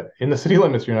this, but in the city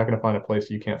limits, you're not going to find a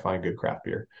place you can't find good craft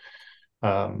beer.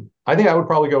 I think I would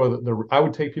probably go with I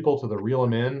would take people to the Reel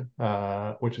 'Em In,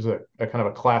 which is a kind of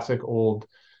a classic old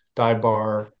dive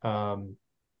bar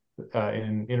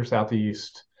in inner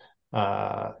Southeast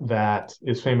that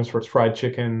is famous for its fried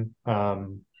chicken.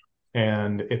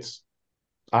 And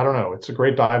I don't know, it's a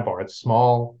great dive bar. It's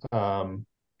small.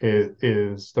 There's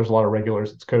a lot of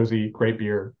regulars. It's cozy, great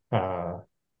beer,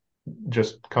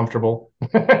 just comfortable.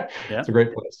 Yeah. It's a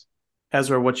great place.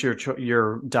 Ezra, what's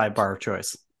your dive bar of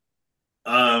choice?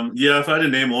 If I had to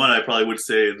name one, I probably would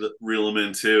say the Reel 'Em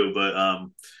In too. But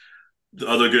the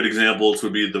other good examples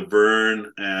would be the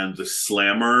Vern and the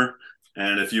Slammer.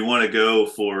 And if you want to go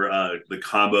for the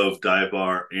combo of dive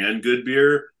bar and good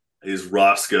beer, is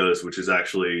Roscoe's, which is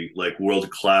actually like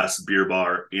world-class beer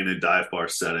bar in a dive bar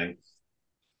setting.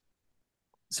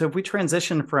 So if we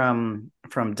transition from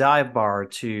dive bar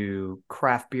to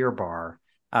craft beer bar,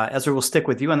 Ezra, we'll stick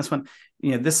with you on this one.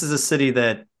 This is a city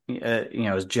that,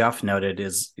 as Jeff noted,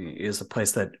 is a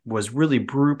place that was really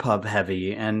brew pub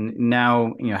heavy, and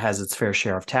now has its fair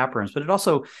share of tap rooms. But it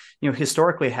also,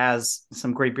 historically has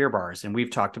some great beer bars, and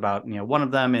we've talked about one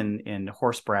of them in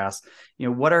Horse Brass.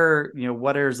 What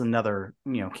is another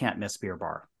can't miss beer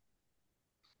bar?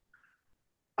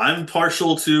 I'm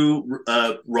partial to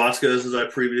Roscoe's, as I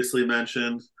previously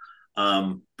mentioned.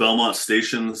 Belmont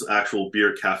Station's actual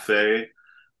beer cafe,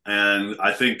 and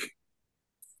I think,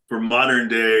 for modern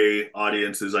day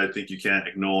audiences, I think you can't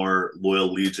ignore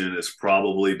Loyal Legion as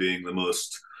probably being the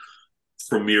most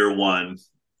current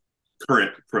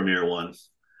premier one.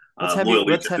 Let's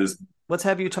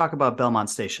have you talk about Belmont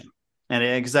Station, and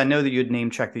because I know that you'd name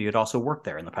checked that you'd also worked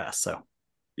there in the past. So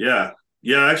yeah.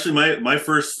 Actually, my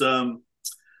first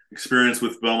experience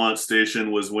with Belmont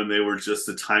Station was when they were just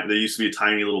they used to be a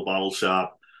tiny little bottle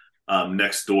shop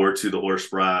next door to the Horse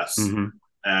Brass. Mm-hmm.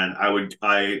 And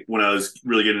when I was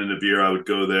really getting into beer, I would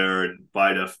go there and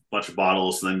buy a bunch of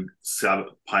bottles and then have a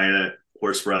pint at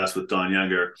Horse Brass with Don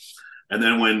Younger. And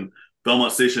then when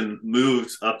Belmont Station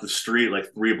moved up the street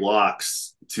like 3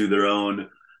 blocks to their own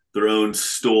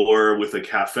store with a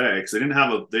cafe because they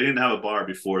didn't have a bar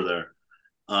before there.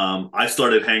 I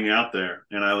started hanging out there,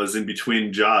 and I was in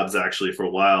between jobs actually for a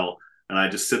while, and I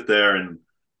just sit there and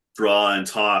draw and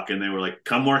talk, and they were like,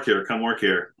 "Come work here, come work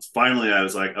here." Finally, I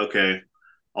was like, "Okay,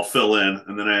 I'll fill in,"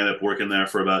 and then I ended up working there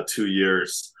for about 2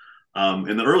 years.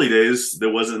 In the early days, there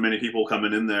wasn't many people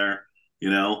coming in there,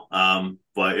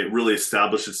 but it really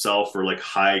established itself for like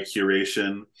high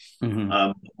curation,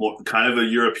 Mm-hmm. kind of a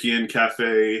European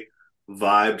cafe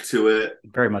vibe to it.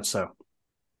 Very much so.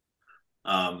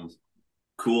 Um,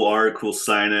 cool art, cool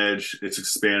signage. It's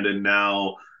expanded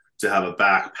now to have a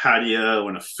back patio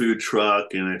and a food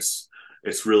truck, and it's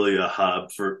really a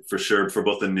hub for sure for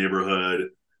both the neighborhood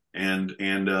and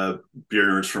beer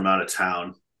nerds from out of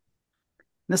town.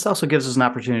 This also gives us an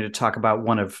opportunity to talk about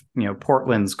one of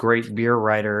Portland's great beer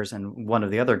writers and one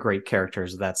of the other great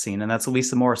characters of that scene, and that's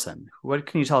Lisa Morrison. What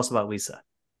can you tell us about Lisa?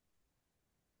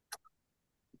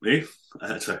 Me?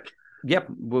 That's right. Yep.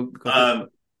 Well,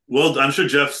 I'm sure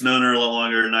Jeff's known her a lot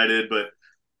longer than I did, but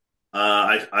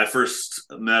I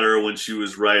first met her when she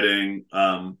was writing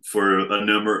for a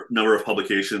number of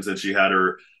publications, and she had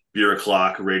her Beer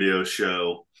O'Clock radio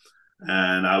show.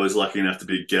 And I was lucky enough to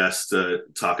be a guest to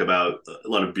talk about a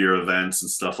lot of beer events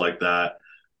and stuff like that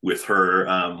with her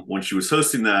when she was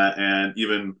hosting that. And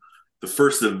even the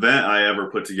first event I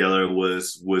ever put together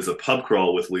was a pub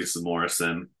crawl with Lisa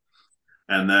Morrison.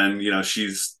 And then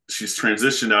she's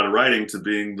transitioned out of writing to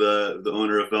being the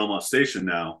owner of Belmont Station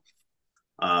now.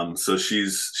 So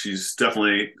she's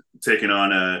definitely taken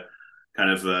on a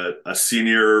kind of a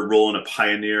senior role and a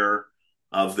pioneer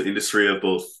of the industry of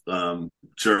both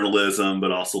journalism,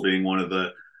 but also being one of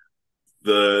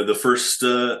the first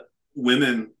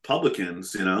women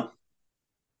publicans.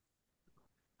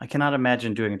 I cannot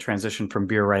imagine doing a transition from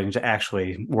beer writing to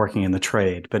actually working in the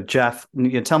trade. But Jeff,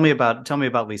 tell me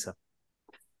about Lisa.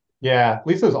 Yeah,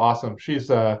 Lisa's awesome. She's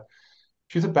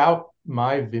about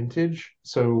my vintage,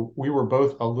 so we were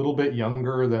both a little bit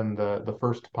younger than the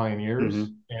first pioneers.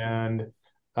 Mm-hmm. And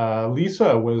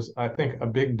Lisa was, I think, a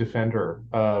big defender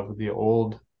of the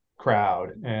old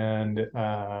crowd, and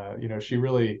she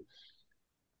really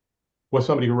was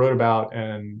somebody who wrote about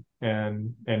and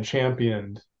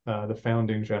championed the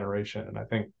founding generation, and I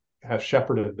think has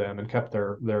shepherded them and kept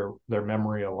their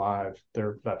memory alive,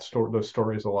 those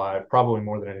stories alive, probably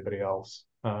more than anybody else.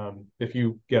 If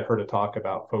you get her to talk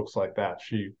about folks like that,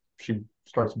 she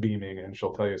starts beaming and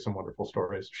she'll tell you some wonderful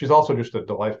stories. She's also just a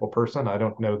delightful person. I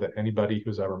don't know that anybody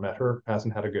who's ever met her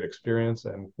hasn't had a good experience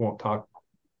and won't talk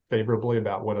favorably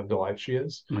about what a delight she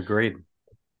is. Agreed.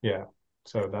 Yeah.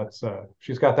 So that's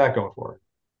she's got that going for her.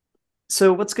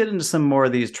 So let's get into some more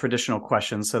of these traditional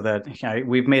questions so that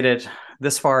we've made it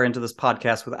this far into this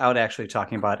podcast without actually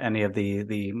talking about any of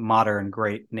the modern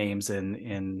great names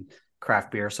in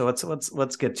craft beer. So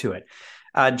let's get to it.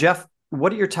 Jeff,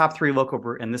 what are your top 3 local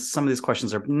brew? And some of these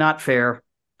questions are not fair.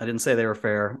 I didn't say they were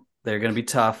fair. They're going to be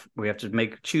tough. We have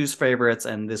to choose favorites,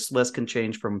 and this list can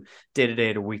change from day to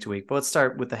day to week to week. But let's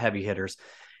start with the heavy hitters.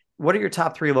 What are your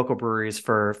top 3 local breweries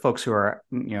for folks who are,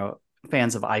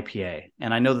 fans of IPA?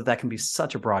 And I know that can be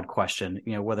such a broad question,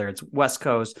 whether it's West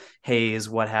Coast, Haze,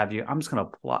 what have you. I'm just going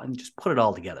to just put it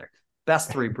all together.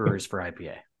 Best 3 breweries for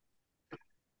IPA.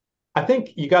 I think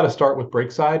you got to start with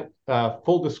Breakside.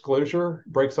 Full disclosure,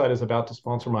 Breakside is about to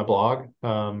sponsor my blog.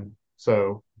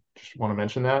 So just want to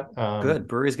mention that. Good.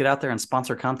 Breweries, get out there and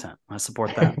sponsor content. I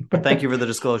support that. But thank you for the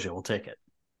disclosure. We'll take it.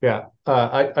 Yeah.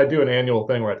 I do an annual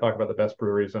thing where I talk about the best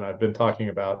breweries, and I've been talking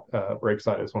about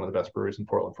Breakside is one of the best breweries in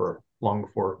Portland for long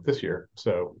before this year.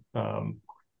 So part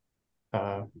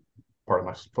of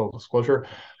my full disclosure.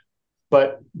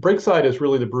 But Breakside is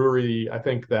really the brewery, I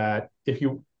think, that if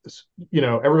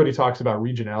everybody talks about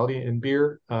regionality in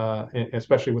beer,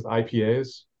 especially with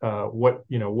IPAs. What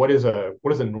is a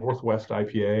Northwest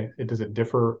IPA? Does it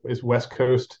differ? Is West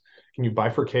Coast? Can you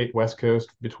bifurcate West Coast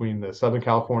between the Southern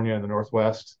California and the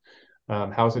Northwest?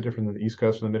 How is it different than the East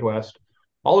Coast and the Midwest?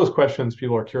 All those questions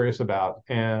people are curious about.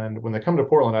 And when they come to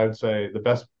Portland, I would say the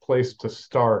best place to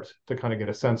start to kind of get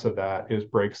a sense of that is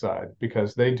Breakside,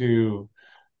 because they do,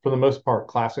 for the most part,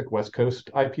 classic West Coast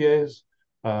IPAs.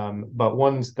 But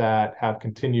ones that have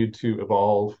continued to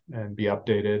evolve and be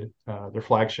updated. Their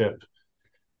flagship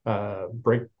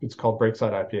it's called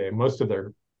Breakside IPA. Most of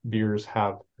their beers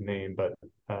have a name, but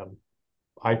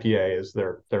IPA is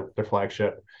their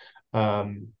flagship.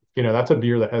 That's a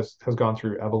beer that has gone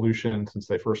through evolution since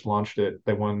they first launched it.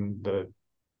 They won the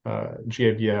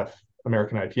GABF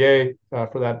American IPA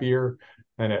for that beer,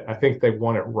 and I think they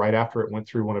won it right after it went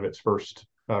through one of its first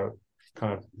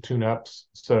kind of tune-ups.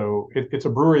 So it's a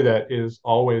brewery that is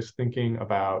always thinking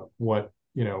about where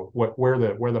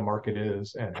the market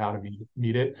is and how to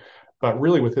meet it, but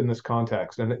really within this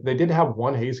context. And they did have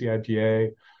one hazy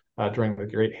IPA during the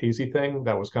Great Hazy thing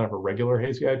that was kind of a regular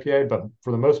hazy IPA, but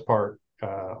for the most part,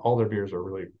 all their beers are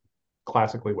really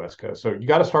classically West Coast. So you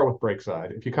got to start with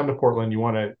Breakside. If you come to Portland, you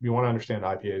want to understand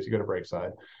IPAs, you go to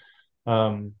Breakside.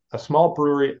 A small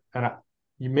brewery, and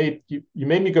you made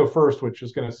me go first, which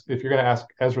is if you're gonna ask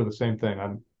Ezra the same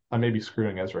thing, I may be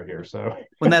screwing Ezra here. So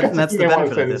that's the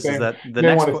benefit of this, is that the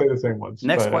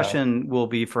next question will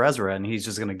be for Ezra, and he's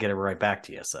just gonna get it right back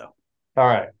to you. So all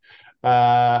right.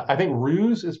 I think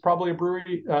Ruse is probably a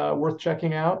brewery worth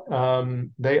checking out.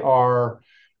 They are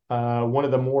one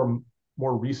of the more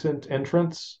recent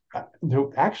entrants.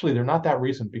 Actually, they're not that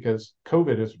recent because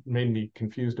COVID has made me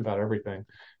confused about everything.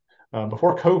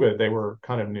 Before COVID, they were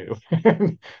kind of new.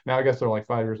 Now I guess they're like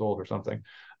 5 years old or something.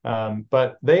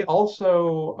 But they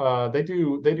also they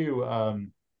do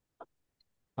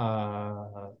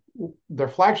their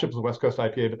flagship is the West Coast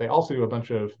IPA, but they also do a bunch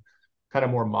of kind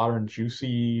of more modern,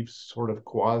 juicy, sort of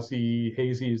quasi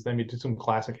hazies. They may do some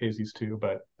classic hazies too,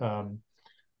 but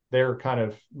they're kind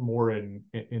of more in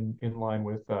line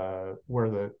with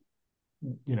where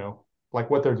like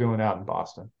what they're doing out in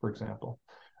Boston, for example.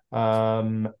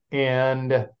 And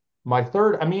my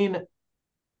third,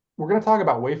 we're going to talk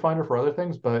about Wayfinder for other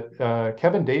things, but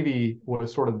Kevin Davey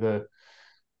was sort of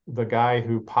the guy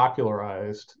who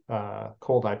popularized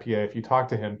cold IPA. If you talk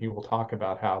to him, he will talk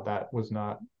about how that was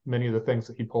not, many of the things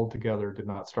that he pulled together did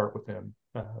not start with him,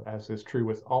 as is true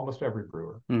with almost every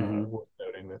brewer. Worth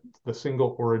noting that the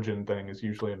single origin thing is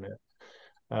usually a myth.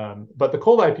 But the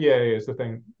cold IPA is the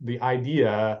thing, the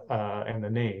idea and the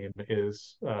name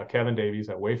is Kevin Davies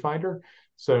at Wayfinder.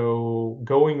 So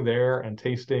going there and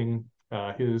tasting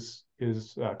his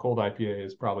cold IPA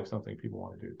is probably something people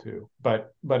want to do too.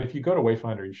 But if you go to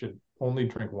Wayfinder, you should only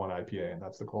drink one IPA, and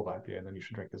that's the cold IPA, and then you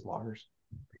should drink his lagers.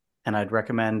 And I'd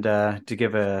recommend to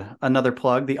give another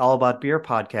plug, the All About Beer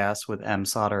podcast with M.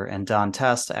 Sauter and Don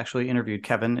Test actually interviewed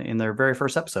Kevin in their very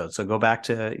first episode. So go back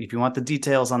to, if you want the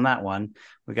details on that one,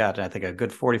 we got, I think, a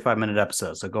good 45-minute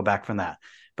episode. So go back from that.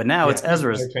 But now it's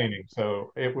Ezra's. Entertaining.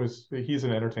 So he's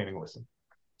an entertaining listen.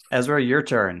 Ezra, your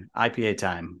turn. IPA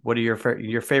time. What are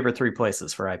your favorite three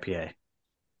places for IPA?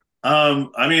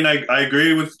 I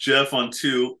agree with Jeff on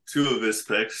two of his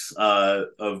picks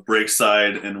of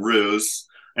Breakside and Ruse.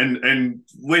 And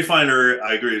Wayfinder,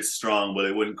 I agree, it's strong, but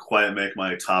it wouldn't quite make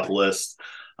my top list.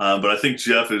 But I think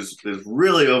Jeff is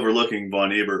really overlooking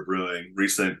Von Ebert Brewing,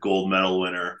 recent gold medal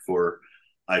winner for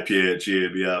IPA at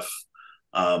GABF.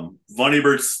 Von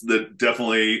Ebert's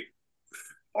definitely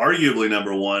arguably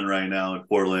number one right now in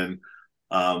Portland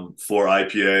for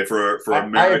IPA for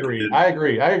American. I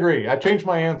agree. I changed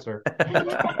my answer.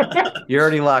 You're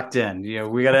already locked in.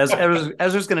 We got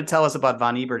Ezra's going to tell us about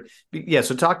Von Ebert. Yeah,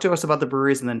 so talk to us about the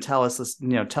breweries and then tell us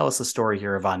the story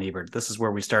here of Von Ebert. This is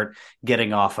where we start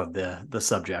getting off of the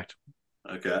subject.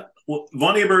 Okay. Well,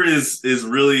 Von Ebert is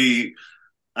really,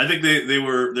 I think they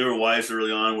were wise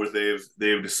early on, where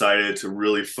they've decided to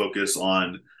really focus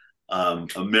on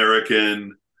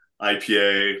American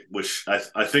IPA, which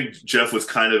I think Jeff was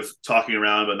kind of talking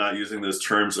around but not using those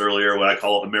terms earlier, what I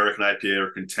call American IPA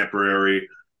or contemporary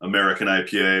American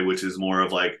IPA, which is more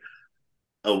of like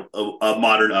a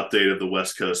modern update of the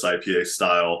West Coast IPA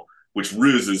style, which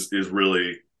Ruse is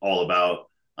really all about.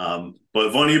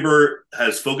 But Von Ebert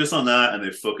has focused on that, and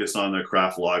they've focused on their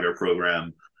craft lager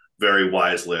program very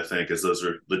wisely, I think, as those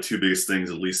are the two biggest things,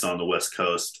 at least on the West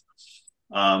Coast.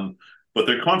 But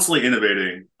they're constantly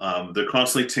innovating. They're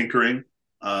constantly tinkering,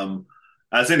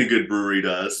 as any good brewery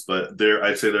does. But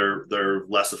I'd say they're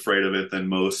less afraid of it than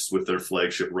most with their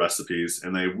flagship recipes.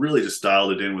 And they really just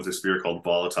dialed it in with this beer called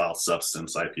Volatile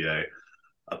Substance IPA,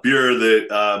 a beer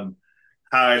that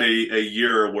had a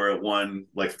year where it won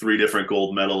like 3 different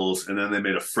gold medals, and then they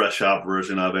made a fresh hop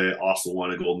version of it, also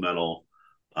won a gold medal.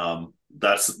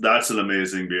 That's an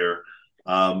amazing beer.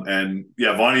 And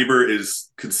yeah, Von Ebert is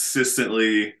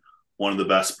consistently one of the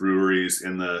best breweries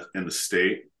in the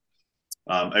state,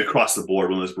 across the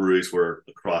board. One of those breweries where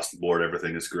across the board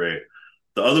everything is great.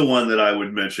 The other one that I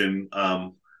would mention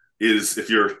is, if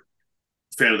you're a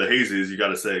fan of the hazies, you got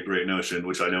to say Great Notion,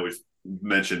 which I know we've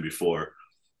mentioned before.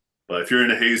 But if you're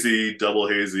in a hazy, double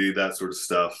hazy, that sort of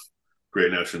stuff,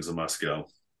 Great Notion's a must go.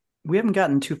 We haven't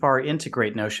gotten too far into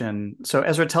Great Notion, so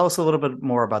Ezra, tell us a little bit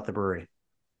more about the brewery.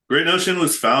 Great Notion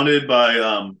was founded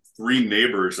by 3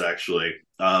 neighbors, actually.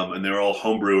 And they were all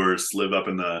homebrewers, live up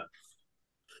in the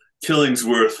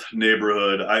Killingsworth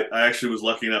neighborhood. I actually was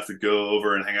lucky enough to go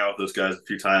over and hang out with those guys a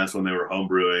few times when they were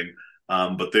homebrewing.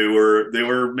 But they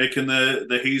were making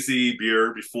the hazy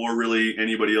beer before really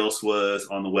anybody else was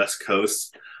on the West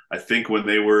Coast. I think when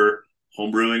they were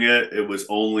homebrewing it, it was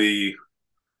only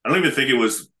I don't even think it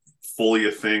was fully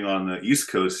a thing on the East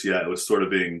Coast yet. It was sort of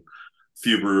being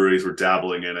few breweries were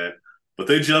dabbling in it. But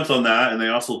they jumped on that and they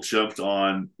also jumped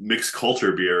on mixed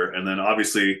culture beer. And then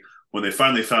obviously when they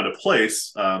finally found a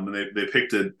place, and they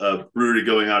picked a brewery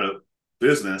going out of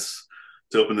business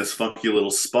to open this funky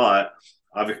little spot.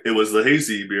 It was the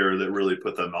hazy beer that really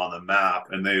put them on the map,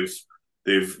 and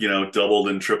they've doubled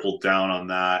and tripled down on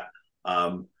that.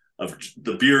 Of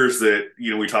the beers that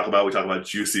we talk about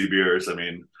juicy beers. I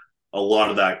mean, a lot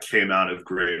of that came out of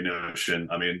Great Notion.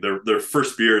 I mean, their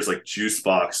first beers like Juice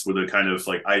Box were the kind of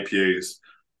like IPAs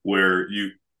where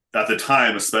you at the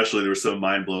time especially they were so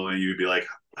mind blowing. You'd be like,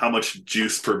 how much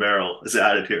juice per barrel is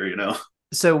added here?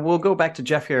 So we'll go back to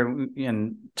Jeff here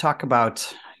and talk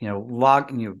about,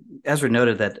 Ezra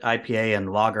noted that IPA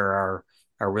and lager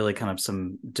are really kind of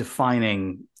some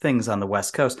defining things on the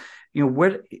West Coast.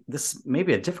 Where this may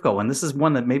be a difficult one. This is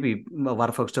one that maybe a lot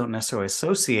of folks don't necessarily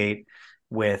associate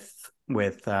with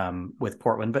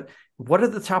Portland. But what are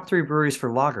the top three breweries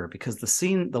for lager? Because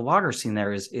the lager scene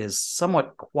there is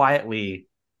somewhat quietly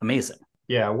amazing.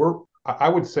 Yeah, I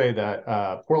would say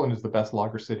that Portland is the best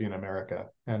lager city in America,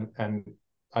 and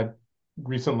I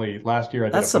recently last year I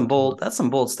did that's some bold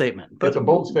statement. But it's a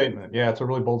bold statement. Yeah, it's a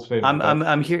really bold statement.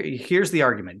 I'm here. Here's the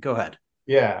argument. Go ahead.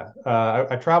 Yeah,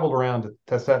 I traveled around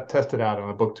to test it out on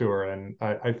a book tour, and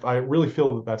I really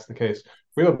feel that that's the case.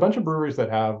 We have a bunch of breweries that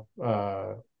have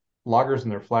lagers in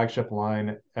their flagship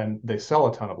line, and they sell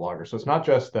a ton of lagers. So it's not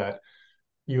just that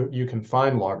you can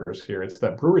find lagers here; it's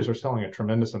that breweries are selling a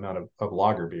tremendous amount of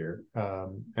lager beer.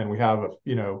 And we have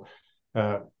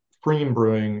Freem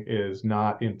Brewing is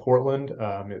not in Portland.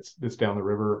 It's down the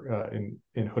river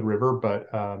in Hood River,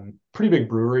 but pretty big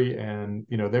brewery, and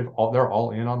they're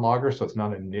all in on lager, so it's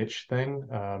not a niche thing.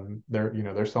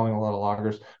 They're selling a lot of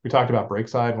lagers. We talked about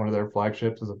Breakside. One of their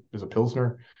flagships is a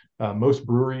Pilsner. Most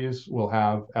breweries will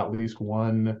have at least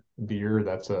one beer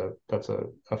that's a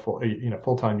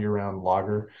full-time year-round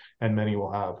lager, and many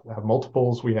will have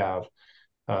multiples. We have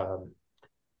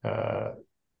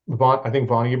I think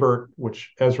Von Ebert,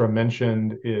 which Ezra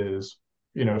mentioned, is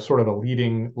sort of a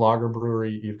leading lager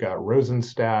brewery. You've got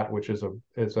Rosenstadt, which is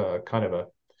a kind of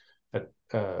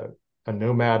a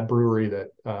nomad brewery that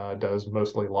does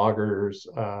mostly lagers.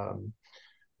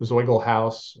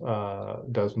 Zeugelhaus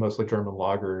does mostly German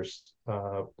lagers.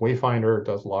 Wayfinder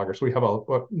does lagers. So we have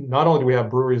not only do we have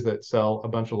breweries that sell a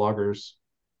bunch of lagers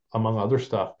among other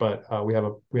stuff, but we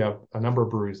have a number of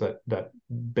breweries that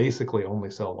basically only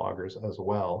sell lagers as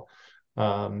well.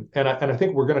 And I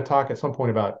think we're going to talk at some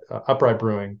point about Upright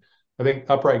Brewing. I think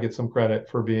Upright gets some credit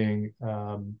for being,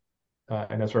 and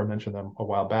Ezra mentioned them a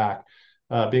while back,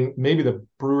 being maybe the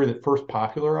brewery that first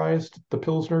popularized the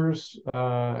Pilsners,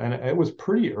 and it was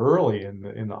pretty early in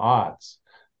the aughts.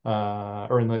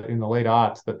 Or in the late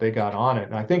aughts that they got on it.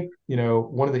 And I think,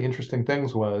 one of the interesting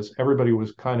things was everybody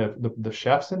was kind of the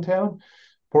chefs in town.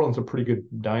 Portland's a pretty good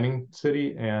dining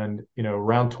city. And,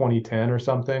 around 2010 or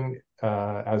something,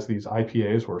 as these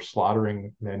IPAs were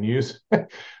slaughtering menus,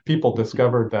 people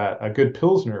discovered that a good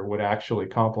Pilsner would actually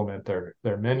complement their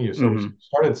menu. So we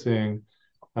started seeing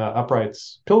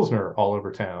Upright's Pilsner all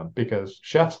over town because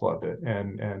chefs loved it.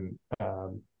 And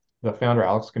the founder,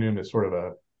 Alex Kanoum, is sort of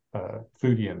a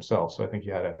foodie himself, so I think he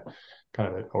had a kind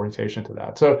of an orientation to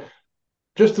that. So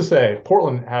just to say, there's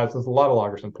a lot of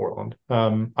lagers in Portland.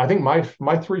 I think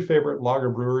my three favorite lager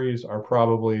breweries are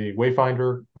probably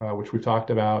Wayfinder, which we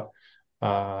talked about,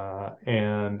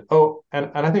 and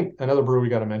I think another brewery we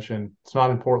got to mention. It's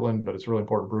not in Portland, but it's a really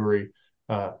important brewery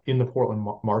in the Portland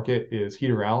market is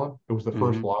Heater Allen. It was the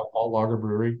first all lager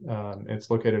brewery. It's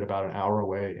located about an hour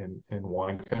away in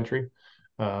wine country.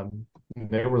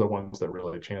 They were the ones that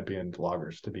really championed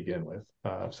lagers to begin with.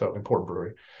 So important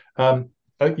brewery.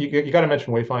 You got to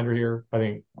mention Wayfinder here. I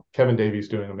think Kevin Davies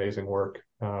doing amazing work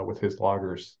with his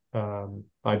lagers.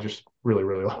 I just really,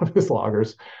 really love his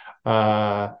lagers.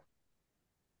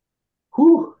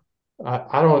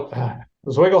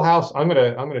 Zeugelhaus. I'm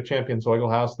gonna champion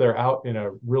Zeugelhaus. They're out in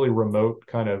a really remote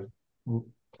kind of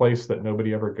place that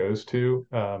nobody ever goes to.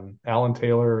 Alan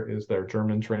Taylor is their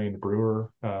German trained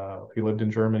brewer. He lived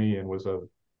in Germany and was a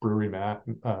brewery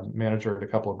manager at a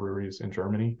couple of breweries in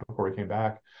Germany before he came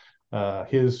back.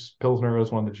 His Pilsner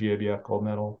has won the GABF gold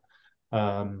medal.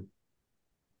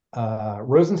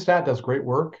 Rosenstadt does great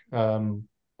work.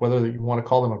 Whether you want to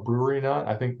call them a brewery or not,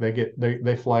 I think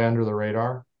they fly under the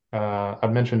radar.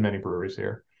 I've mentioned many breweries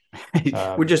here.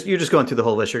 You're just going through the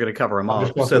whole list. You're going to cover them I'm all,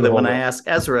 just going so through the that whole when I list.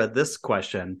 ask Ezra this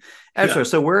question, Ezra,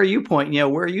 so where are you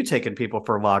where are you taking people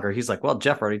for a lager? He's like, well,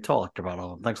 Jeff already talked about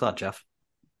all of them. Thanks a lot, Jeff.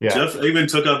 Yeah. Jeff even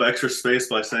took up extra space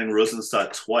by saying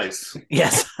Rosenstadt twice.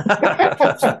 Yes.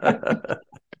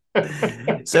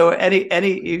 So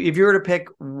if you were to pick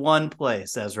one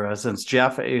place, Ezra, since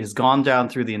Jeff has gone down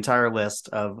through the entire list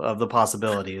of the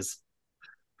possibilities,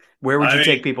 where would you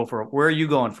take people for? Where are you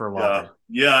going for a lager?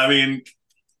 Yeah. I mean,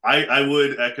 I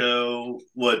would echo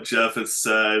what Jeff has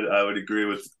said. I agree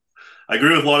with a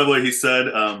lot of what he said.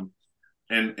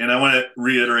 And I want to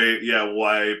reiterate,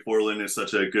 why Portland is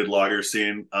such a good lager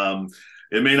scene.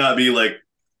 It may not be like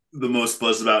the most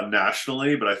buzzed about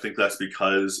nationally, but I think that's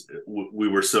because we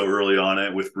were so early on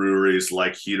it with breweries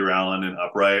like Heater Allen and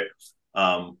Upright,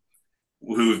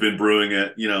 who've been brewing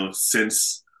it,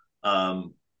 since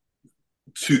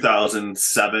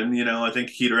 2007. I think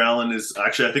Heater Allen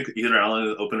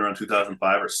opened around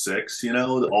 2005 or six.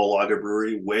 The all lager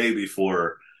brewery, way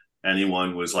before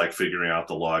anyone was like figuring out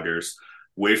the lagers.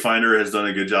 Wayfinder has done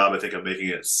a good job, I think, of making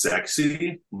it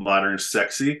sexy, modern,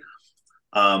 sexy.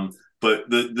 But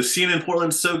the scene in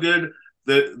Portland is so good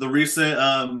that the recent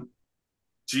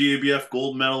GABF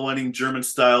gold medal winning German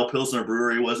style Pilsner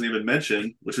brewery wasn't even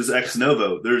mentioned, which is Ex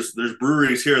Novo. There's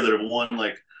breweries here that have won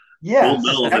like gold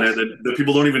medals in it that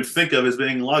people don't even think of as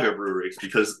being lager breweries,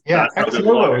 because Ex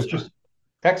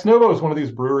Novo is one of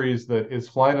these breweries that is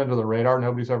flying under the radar.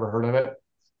 Nobody's ever heard of it.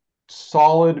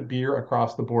 Solid beer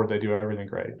across the board. They do everything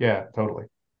great. Yeah, totally.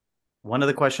 One of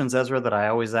the questions, Ezra, that I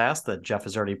always ask, that Jeff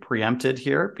has already preempted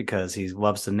here because he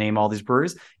loves to name all these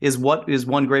breweries, is what is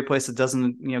one great place that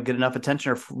doesn't get enough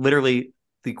attention, or literally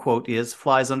the quote is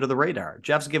flies under the radar.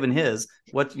 Jeff's given his,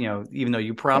 even though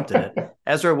you prompted it.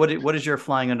 Ezra, what is your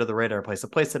flying under the radar place? A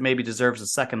place that maybe deserves a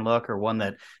second look, or one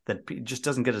that just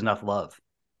doesn't get enough love?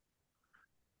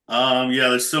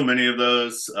 There's so many of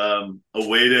those.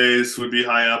 Away Days would be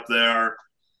high up there.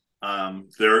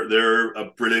 They're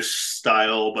a British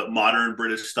style, but modern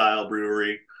British style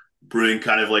brewery, brewing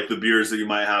kind of like the beers that you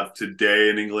might have today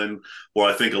in England. Or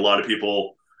I think a lot of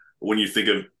people, when you think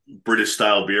of British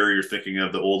style beer, you're thinking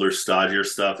of the older, stodgier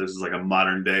stuff. This is like a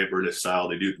modern day British style.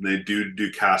 They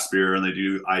do cask beer, and they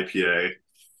do IPA.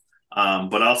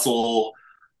 But also,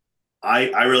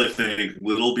 I really think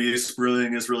Little Beast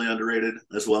Brewing is really underrated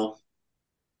as well.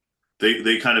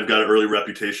 They kind of got an early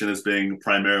reputation as being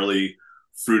primarily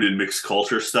fruited mixed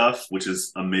culture stuff, which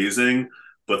is amazing.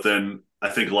 But then I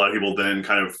think a lot of people then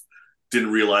kind of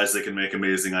didn't realize they can make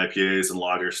amazing IPAs and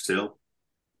lagers too.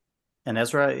 And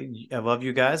Ezra, I love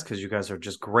you guys because you guys are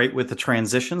just great with the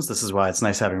transitions. This is why it's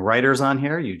nice having writers on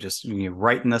here. You're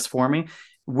writing this for me.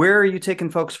 Where are you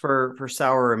taking folks for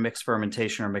sour or mixed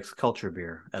fermentation or mixed culture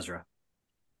beer, Ezra?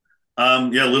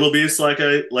 Little Beast, like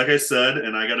I said,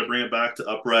 and I got to bring it back to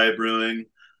Upright Brewing.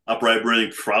 Upright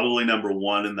Brewing, probably number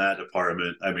one in that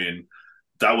department. I mean,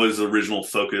 that was the original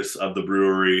focus of the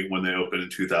brewery when they opened in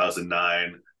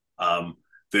 2009.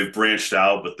 They've branched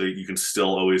out, but you can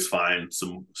still always find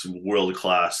some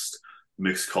world-class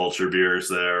mixed culture beers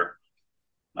there.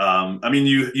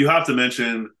 You have to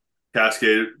mention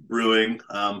Cascade Brewing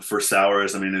for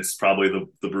sours. I mean, it's probably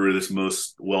the brewery that's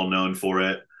most well known for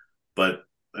it, but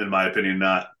in my opinion,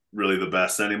 not really the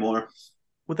best anymore.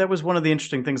 Well, that was one of the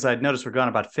interesting things I'd noticed. We're gone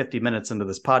about 50 minutes into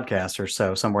this podcast or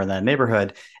so, somewhere in that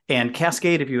neighborhood. And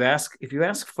Cascade, if you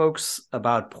ask folks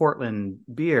about Portland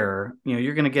beer,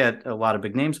 you're going to get a lot of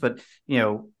big names. But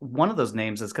one of those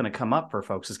names that's going to come up for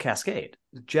folks is Cascade.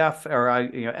 Jeff or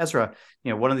Ezra.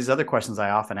 One of these other questions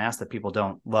I often ask that people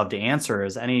don't love to answer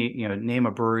is name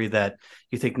a brewery that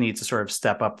you think needs to sort of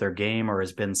step up their game or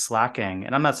has been slacking.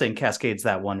 And I'm not saying Cascade's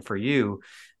that one for you.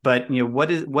 But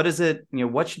what is it?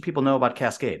 What should people know about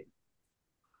Cascade?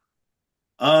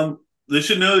 They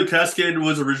should know that Cascade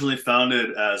was originally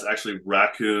founded as actually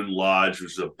Raccoon Lodge,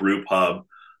 which is a brew pub,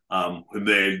 who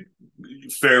made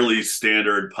fairly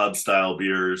standard pub style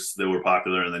beers that were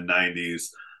popular in the 90s,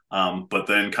 but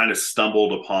then kind of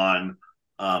stumbled upon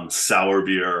sour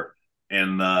beer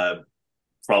in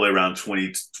probably around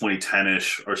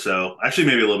 2010-ish or so. Actually,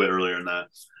 maybe a little bit earlier than that.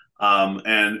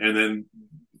 And then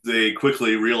they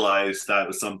quickly realized that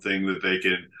was something that they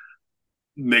could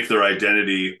build their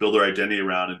identity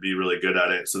around and be really good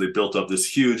at it. So they built up this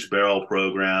huge barrel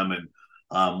program, and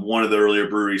one of the earlier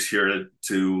breweries here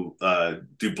to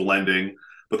do blending.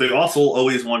 But they also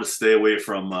always wanted to stay away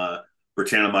from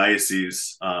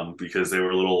Brettanomyces because they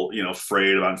were a little,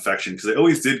 afraid about infection, because they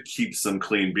always did keep some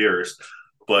clean beers.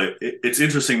 But it's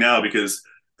interesting now because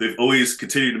they've always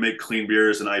continued to make clean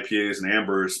beers and IPAs and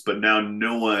ambers, but now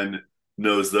no one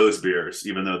knows those beers,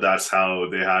 even though that's how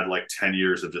they had like 10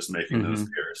 years of just making those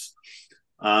beers.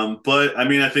 But I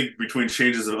mean, I think between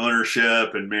changes of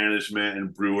ownership and management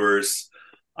and brewers,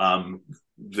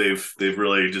 they've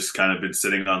really just kind of been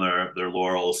sitting on their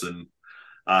laurels. And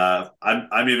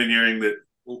I'm even hearing that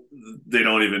they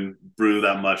don't even brew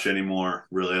that much anymore.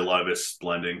 Really, a lot of it's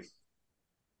blending.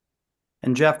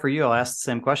 And Jeff, for you, I'll ask the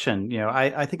same question.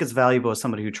 I think it's valuable as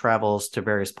somebody who travels to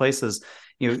various places.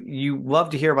 You love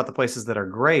to hear about the places that are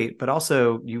great, but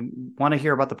also you want to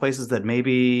hear about the places that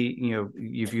maybe,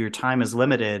 if your time is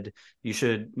limited, you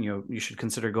should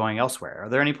consider going elsewhere. Are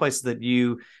there any places that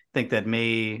you think that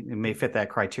may fit that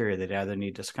criteria, that either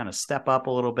need to kind of step up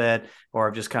a little bit or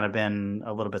have just kind of been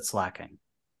a little bit slacking?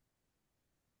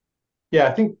 Yeah,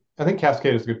 I think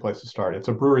Cascade is a good place to start. It's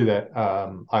a brewery that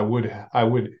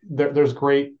there's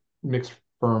great mixed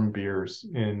ferm beers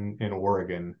in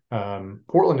Oregon.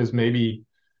 Portland is maybe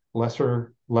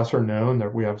lesser known.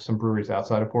 That we have some breweries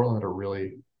outside of Portland that are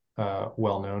really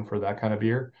well known for that kind of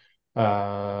beer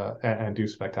and do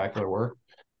spectacular work.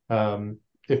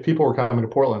 If people were coming to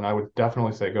Portland, I would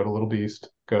definitely say go to Little Beast,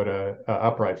 go to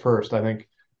Upright first. I think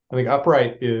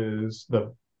Upright is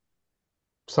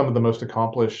some of the most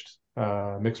accomplished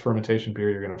mixed fermentation beer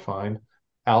you're going to find.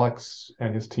 Alex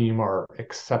and his team are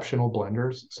exceptional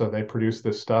blenders, so they produce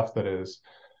this stuff that is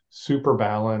super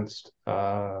balanced,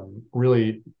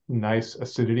 really nice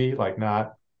acidity. Like,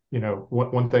 not,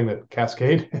 one thing that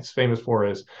Cascade is famous for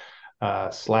is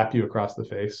slap you across the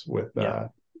face with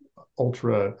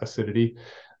ultra acidity.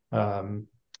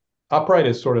 Upright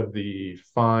is sort of the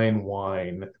fine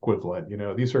wine equivalent.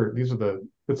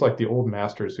 It's like the old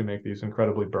masters who make these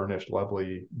incredibly burnished,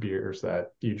 lovely beers that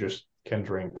you just can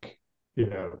drink.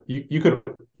 You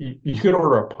could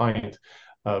order a pint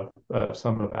of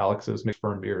some of Alex's mixed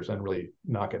ferm beers and really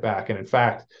knock it back. And in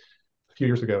fact, a few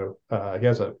years ago, he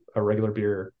has a regular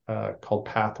beer called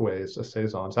Pathways, a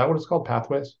saison. Is that what it's called?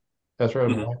 Pathways? That's right.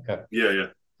 Mm-hmm. Yeah.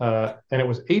 And it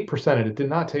was 8%, and it did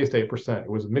not taste 8%. It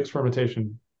was a mixed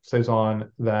fermentation saison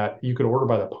that you could order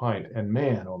by the pint. And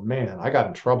man, oh man, I got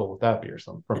in trouble with that beer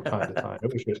from time to time.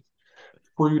 It was just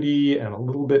fruity and a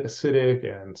little bit acidic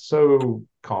and so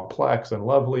complex and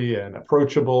lovely and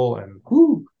approachable, and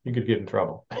you could get in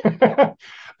trouble.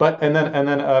 And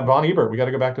then Von Ebert, we got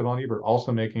to go back to Von Ebert,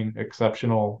 also making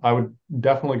exceptional. I would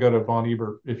definitely go to Von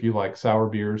Ebert if you like sour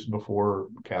beers before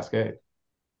Cascade.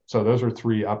 So those are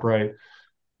three: Upright,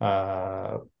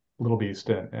 Little Beast,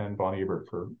 and Von Ebert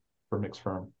for mixed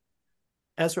ferm.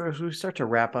 As we start to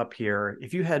wrap up here,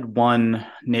 if you had one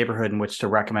neighborhood in which to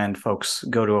recommend folks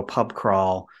go to a pub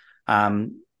crawl,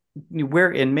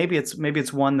 where, and maybe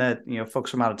it's one that folks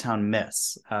from out of town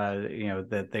miss,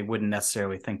 that they wouldn't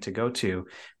necessarily think to go to,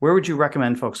 where would you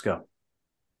recommend folks go?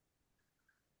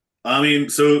 I mean,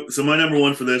 so my number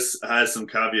one for this has some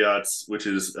caveats, which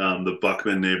is the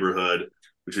Buckman neighborhood,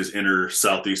 which is inner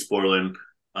southeast Portland.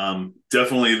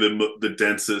 Definitely the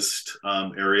densest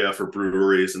area for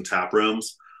breweries and tap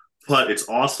rooms, but it's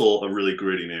also a really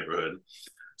gritty neighborhood.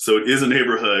 So it is a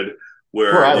neighborhood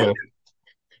where I live.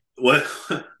 What?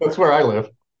 That's where I live.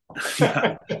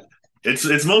 Yeah.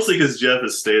 It's mostly because Jeff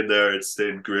has stayed there. It's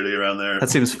stayed gritty around there. That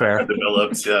seems fair.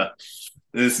 Developed, yeah.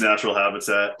 In its natural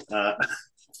habitat.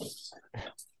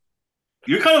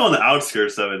 You're kind of on the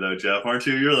outskirts of it, though, Jeff, aren't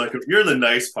you? You're the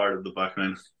nice part of the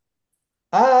Buckman.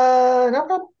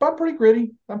 No, I'm pretty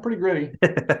gritty.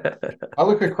 I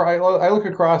look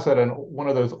across at one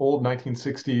of those old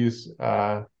 1960s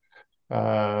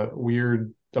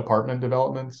weird apartment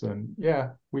developments, and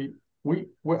anyway, we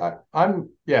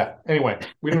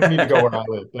don't need to go where I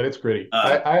live, but it's gritty.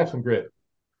 I have some grit.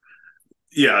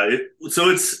 Yeah, so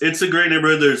it's a great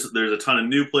neighborhood. There's a ton of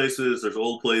new places. There's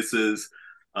old places.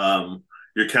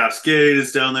 Your Cascade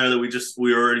is down there that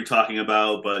we were already talking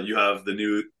about, but you have the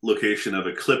new location of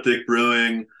Ecliptic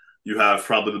Brewing. You have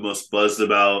probably the most buzzed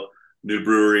about new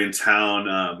brewery in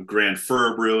town, Grand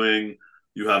Fir Brewing.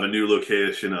 You have a new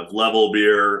location of Level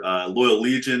Beer. Loyal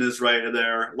Legion is right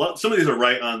there. Some of these are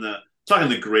right on talking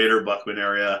the greater Buckman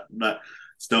area.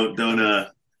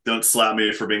 Don't slap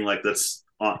me for being like that's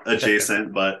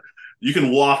adjacent, but you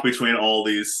can walk between all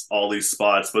these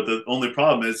spots. But the only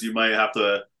problem is you might have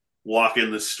to walk in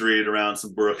the street around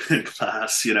some broken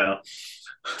glass,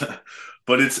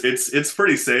 but it's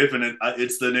pretty safe, and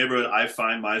it's the neighborhood I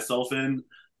find myself in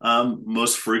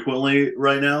most frequently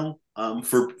right now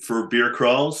for beer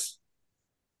crawls.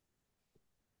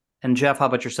 And Jeff, how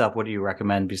about yourself? What do you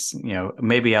recommend?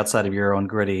 Maybe outside of your own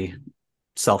gritty,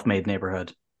 self-made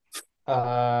neighborhood.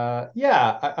 I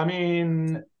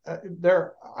mean,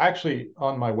 there actually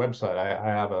on my website, I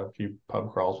have a few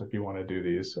pub crawls if you want to do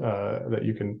these that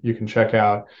you can check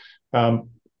out.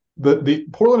 The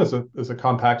Portland is a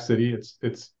compact city.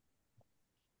 Its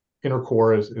inner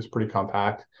core is pretty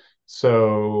compact.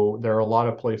 So there are a lot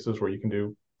of places where you can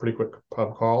do pretty quick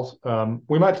pub calls.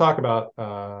 We might talk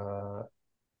about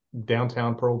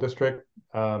downtown Pearl District.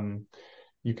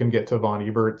 You can get to Von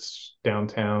Ebert's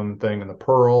downtown thing in the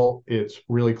Pearl. It's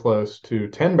really close to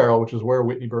 10 Barrel, which is where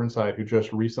Whitney Burnside, who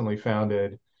just recently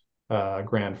founded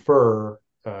Grand Fir,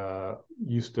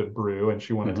 used to brew, and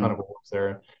she won a ton of awards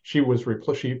there. She was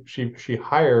she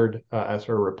hired as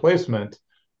her replacement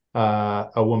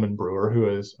a woman brewer who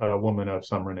is a woman of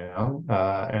some renown,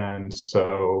 and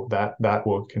so that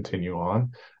will continue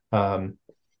on.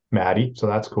 Maddie, so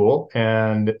that's cool,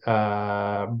 and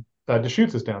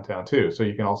Deschutes is downtown too, so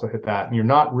you can also hit that, and you're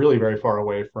not really very far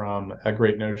away from a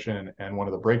Great Notion and one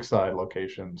of the Breakside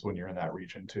locations when you're in that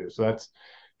region too. So that's,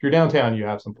 if you're downtown, you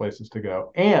have some places to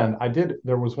go. And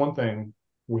there was one thing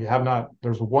we have not,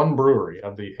 there's one brewery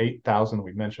of the 8,000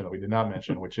 we mentioned that we did not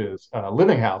mention, which is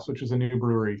Living House, which is a new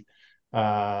brewery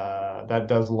that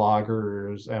does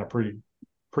lagers and a pretty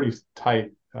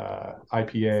tight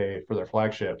IPA for their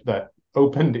flagship, that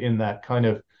opened in that kind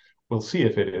of, we'll see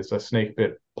if it is a snake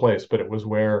bit place, but it was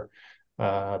where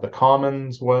the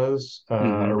Commons was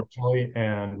originally,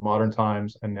 and Modern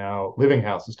Times, and now Living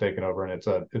House has taken over, and it's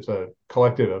a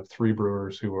collective of 3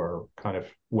 brewers who are kind of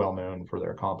well known for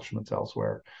their accomplishments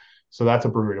elsewhere. So that's a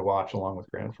brewery to watch, along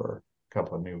with Grand Fir, a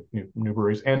couple of new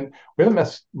breweries. And we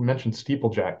haven't mentioned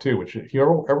Steeplejack too, which if you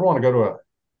ever want to go to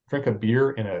drink a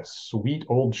beer in a sweet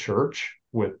old church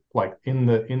with like in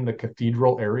the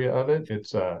cathedral area of it,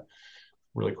 it's a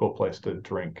really cool place to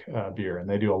drink beer, and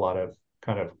they do a lot of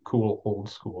kind of cool old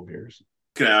school beers.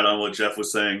 Can add on what Jeff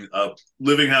was saying.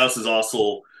 Living House is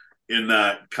also in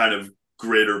that kind of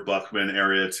greater Buckman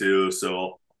area too,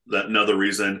 so that another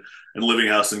reason. And Living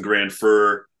House and Grand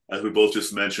Fir, as we both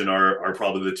just mentioned, are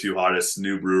probably the 2 hottest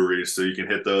new breweries, so you can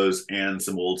hit those and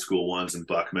some old school ones in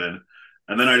Buckman.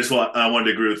 And then I wanted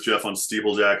to agree with Jeff on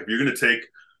Steeplejack. If you're going to take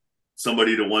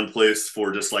somebody to one place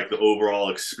for just like the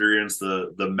overall experience,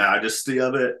 the majesty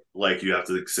of it, like, you have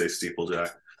to say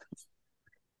Steeplejack.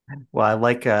 Well, I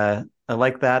like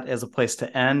that as a place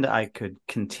to end. I could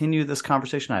continue this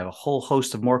conversation. I have a whole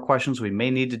host of more questions. We may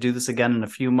need to do this again in a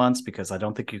few months, because I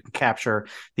don't think you can capture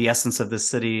the essence of this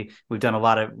city. We've done a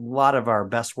lot of our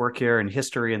best work here in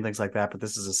history and things like that, but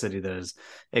this is a city that is,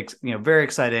 very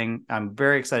exciting. I'm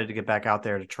very excited to get back out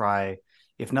there to try,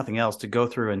 if nothing else, to go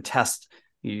through and test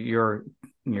your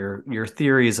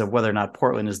theories of whether or not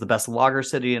Portland is the best lager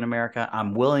city in America.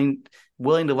 I'm willing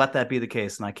to let that be the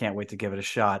case, and I can't wait to give it a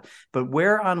shot. But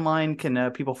where online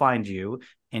can people find you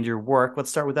and your work?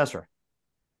 Let's start with Ezra.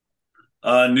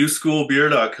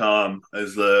 Newschoolbeer.com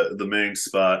is the main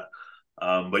spot.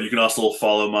 But you can also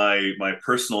follow my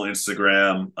personal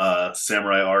Instagram,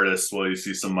 Samurai Artist, where you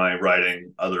see some of my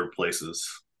writing other places.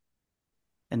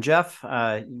 And Jeff,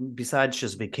 besides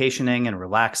just vacationing and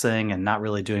relaxing and not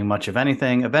really doing much of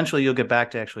anything, eventually you'll get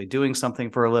back to actually doing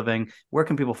something for a living. Where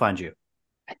can people find you?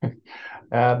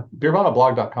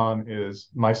 Beervanablog.com is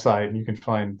my site, and you can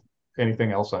find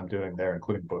anything else I'm doing there,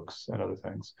 including books and other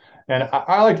things. And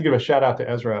I like to give a shout out to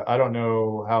Ezra. I don't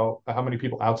know how many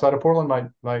people outside of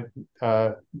Portland might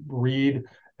read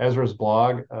Ezra's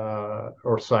blog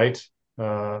or site,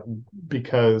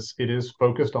 because it is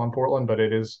focused on Portland, but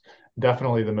it is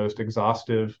definitely the most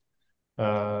exhaustive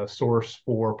source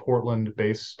for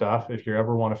Portland-based stuff. If you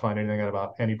ever want to find anything out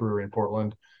about any brewery in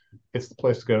Portland, it's the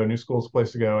place to go. New School's the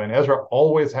place to go. And Ezra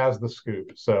always has the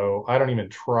scoop, so I don't even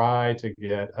try to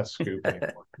get a scoop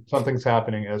anymore. If something's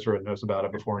happening, Ezra knows about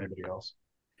it before anybody else.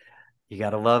 You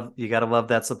gotta love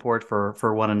that support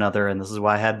for one another, and this is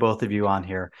why I had both of you on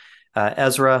here.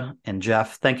 Ezra and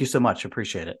Jeff, thank you so much.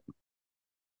 Appreciate it.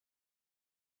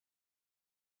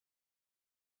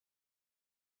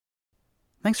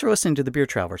 Thanks for listening to the Beer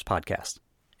Travelers podcast.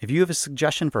 If you have a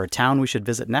suggestion for a town we should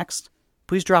visit next,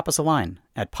 please drop us a line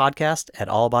at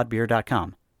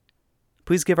podcast@allaboutbeer.com.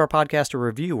 Please give our podcast a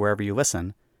review wherever you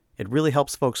listen. It really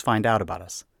helps folks find out about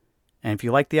us. And if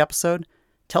you like the episode,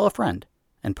 tell a friend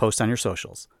and post on your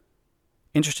socials.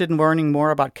 Interested in learning more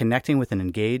about connecting with an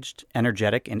engaged,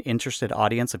 energetic, and interested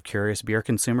audience of curious beer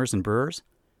consumers and brewers?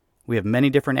 We have many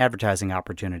different advertising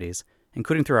opportunities,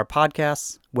 including through our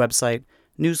podcasts, website,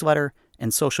 newsletter,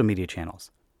 and social media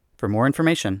channels. For more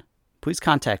information, please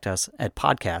contact us at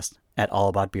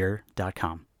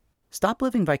podcast@allaboutbeer.com. Stop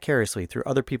living vicariously through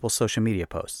other people's social media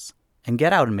posts and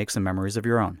get out and make some memories of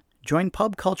your own. Join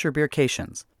Pub Culture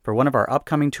Beercations for one of our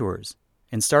upcoming tours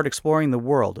and start exploring the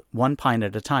world one pint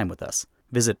at a time with us.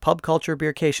 Visit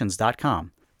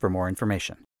pubculturebeercations.com for more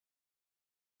information.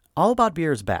 All About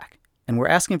Beer is back and we're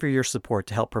asking for your support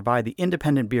to help provide the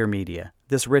independent beer media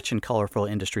this rich and colorful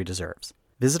industry deserves.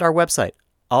 Visit our website,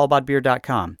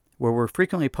 allaboutbeer.com, where we're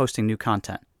frequently posting new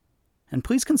content. And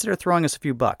please consider throwing us a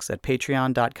few bucks at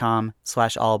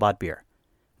patreon.com/allaboutbeer.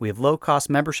 We have low-cost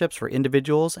memberships for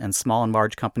individuals and small and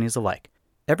large companies alike.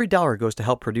 Every dollar goes to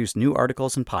help produce new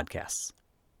articles and podcasts.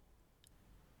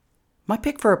 My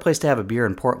pick for a place to have a beer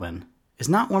in Portland is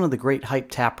not one of the great hype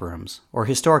tap rooms or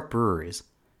historic breweries,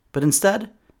 but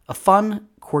instead a fun,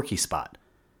 quirky spot.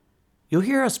 You'll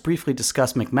hear us briefly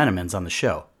discuss McMenamins on the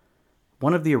show,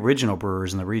 one of the original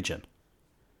brewers in the region.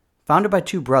 Founded by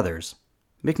two brothers,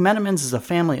 McMenamins is a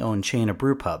family-owned chain of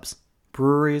brew pubs,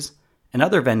 breweries, and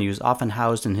other venues often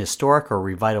housed in historic or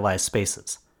revitalized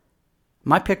spaces.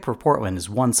 My pick for Portland is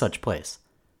one such place,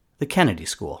 the Kennedy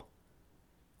School.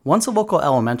 Once a local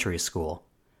elementary school,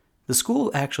 the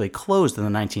school actually closed in the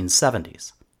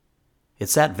 1970s. It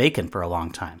sat vacant for a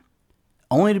long time,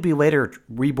 only to be later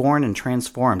reborn and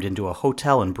transformed into a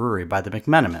hotel and brewery by the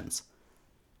McMenamins.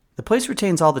 The place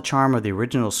retains all the charm of the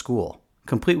original school,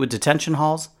 complete with detention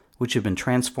halls, which have been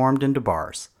transformed into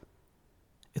bars.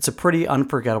 It's a pretty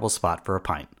unforgettable spot for a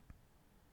pint.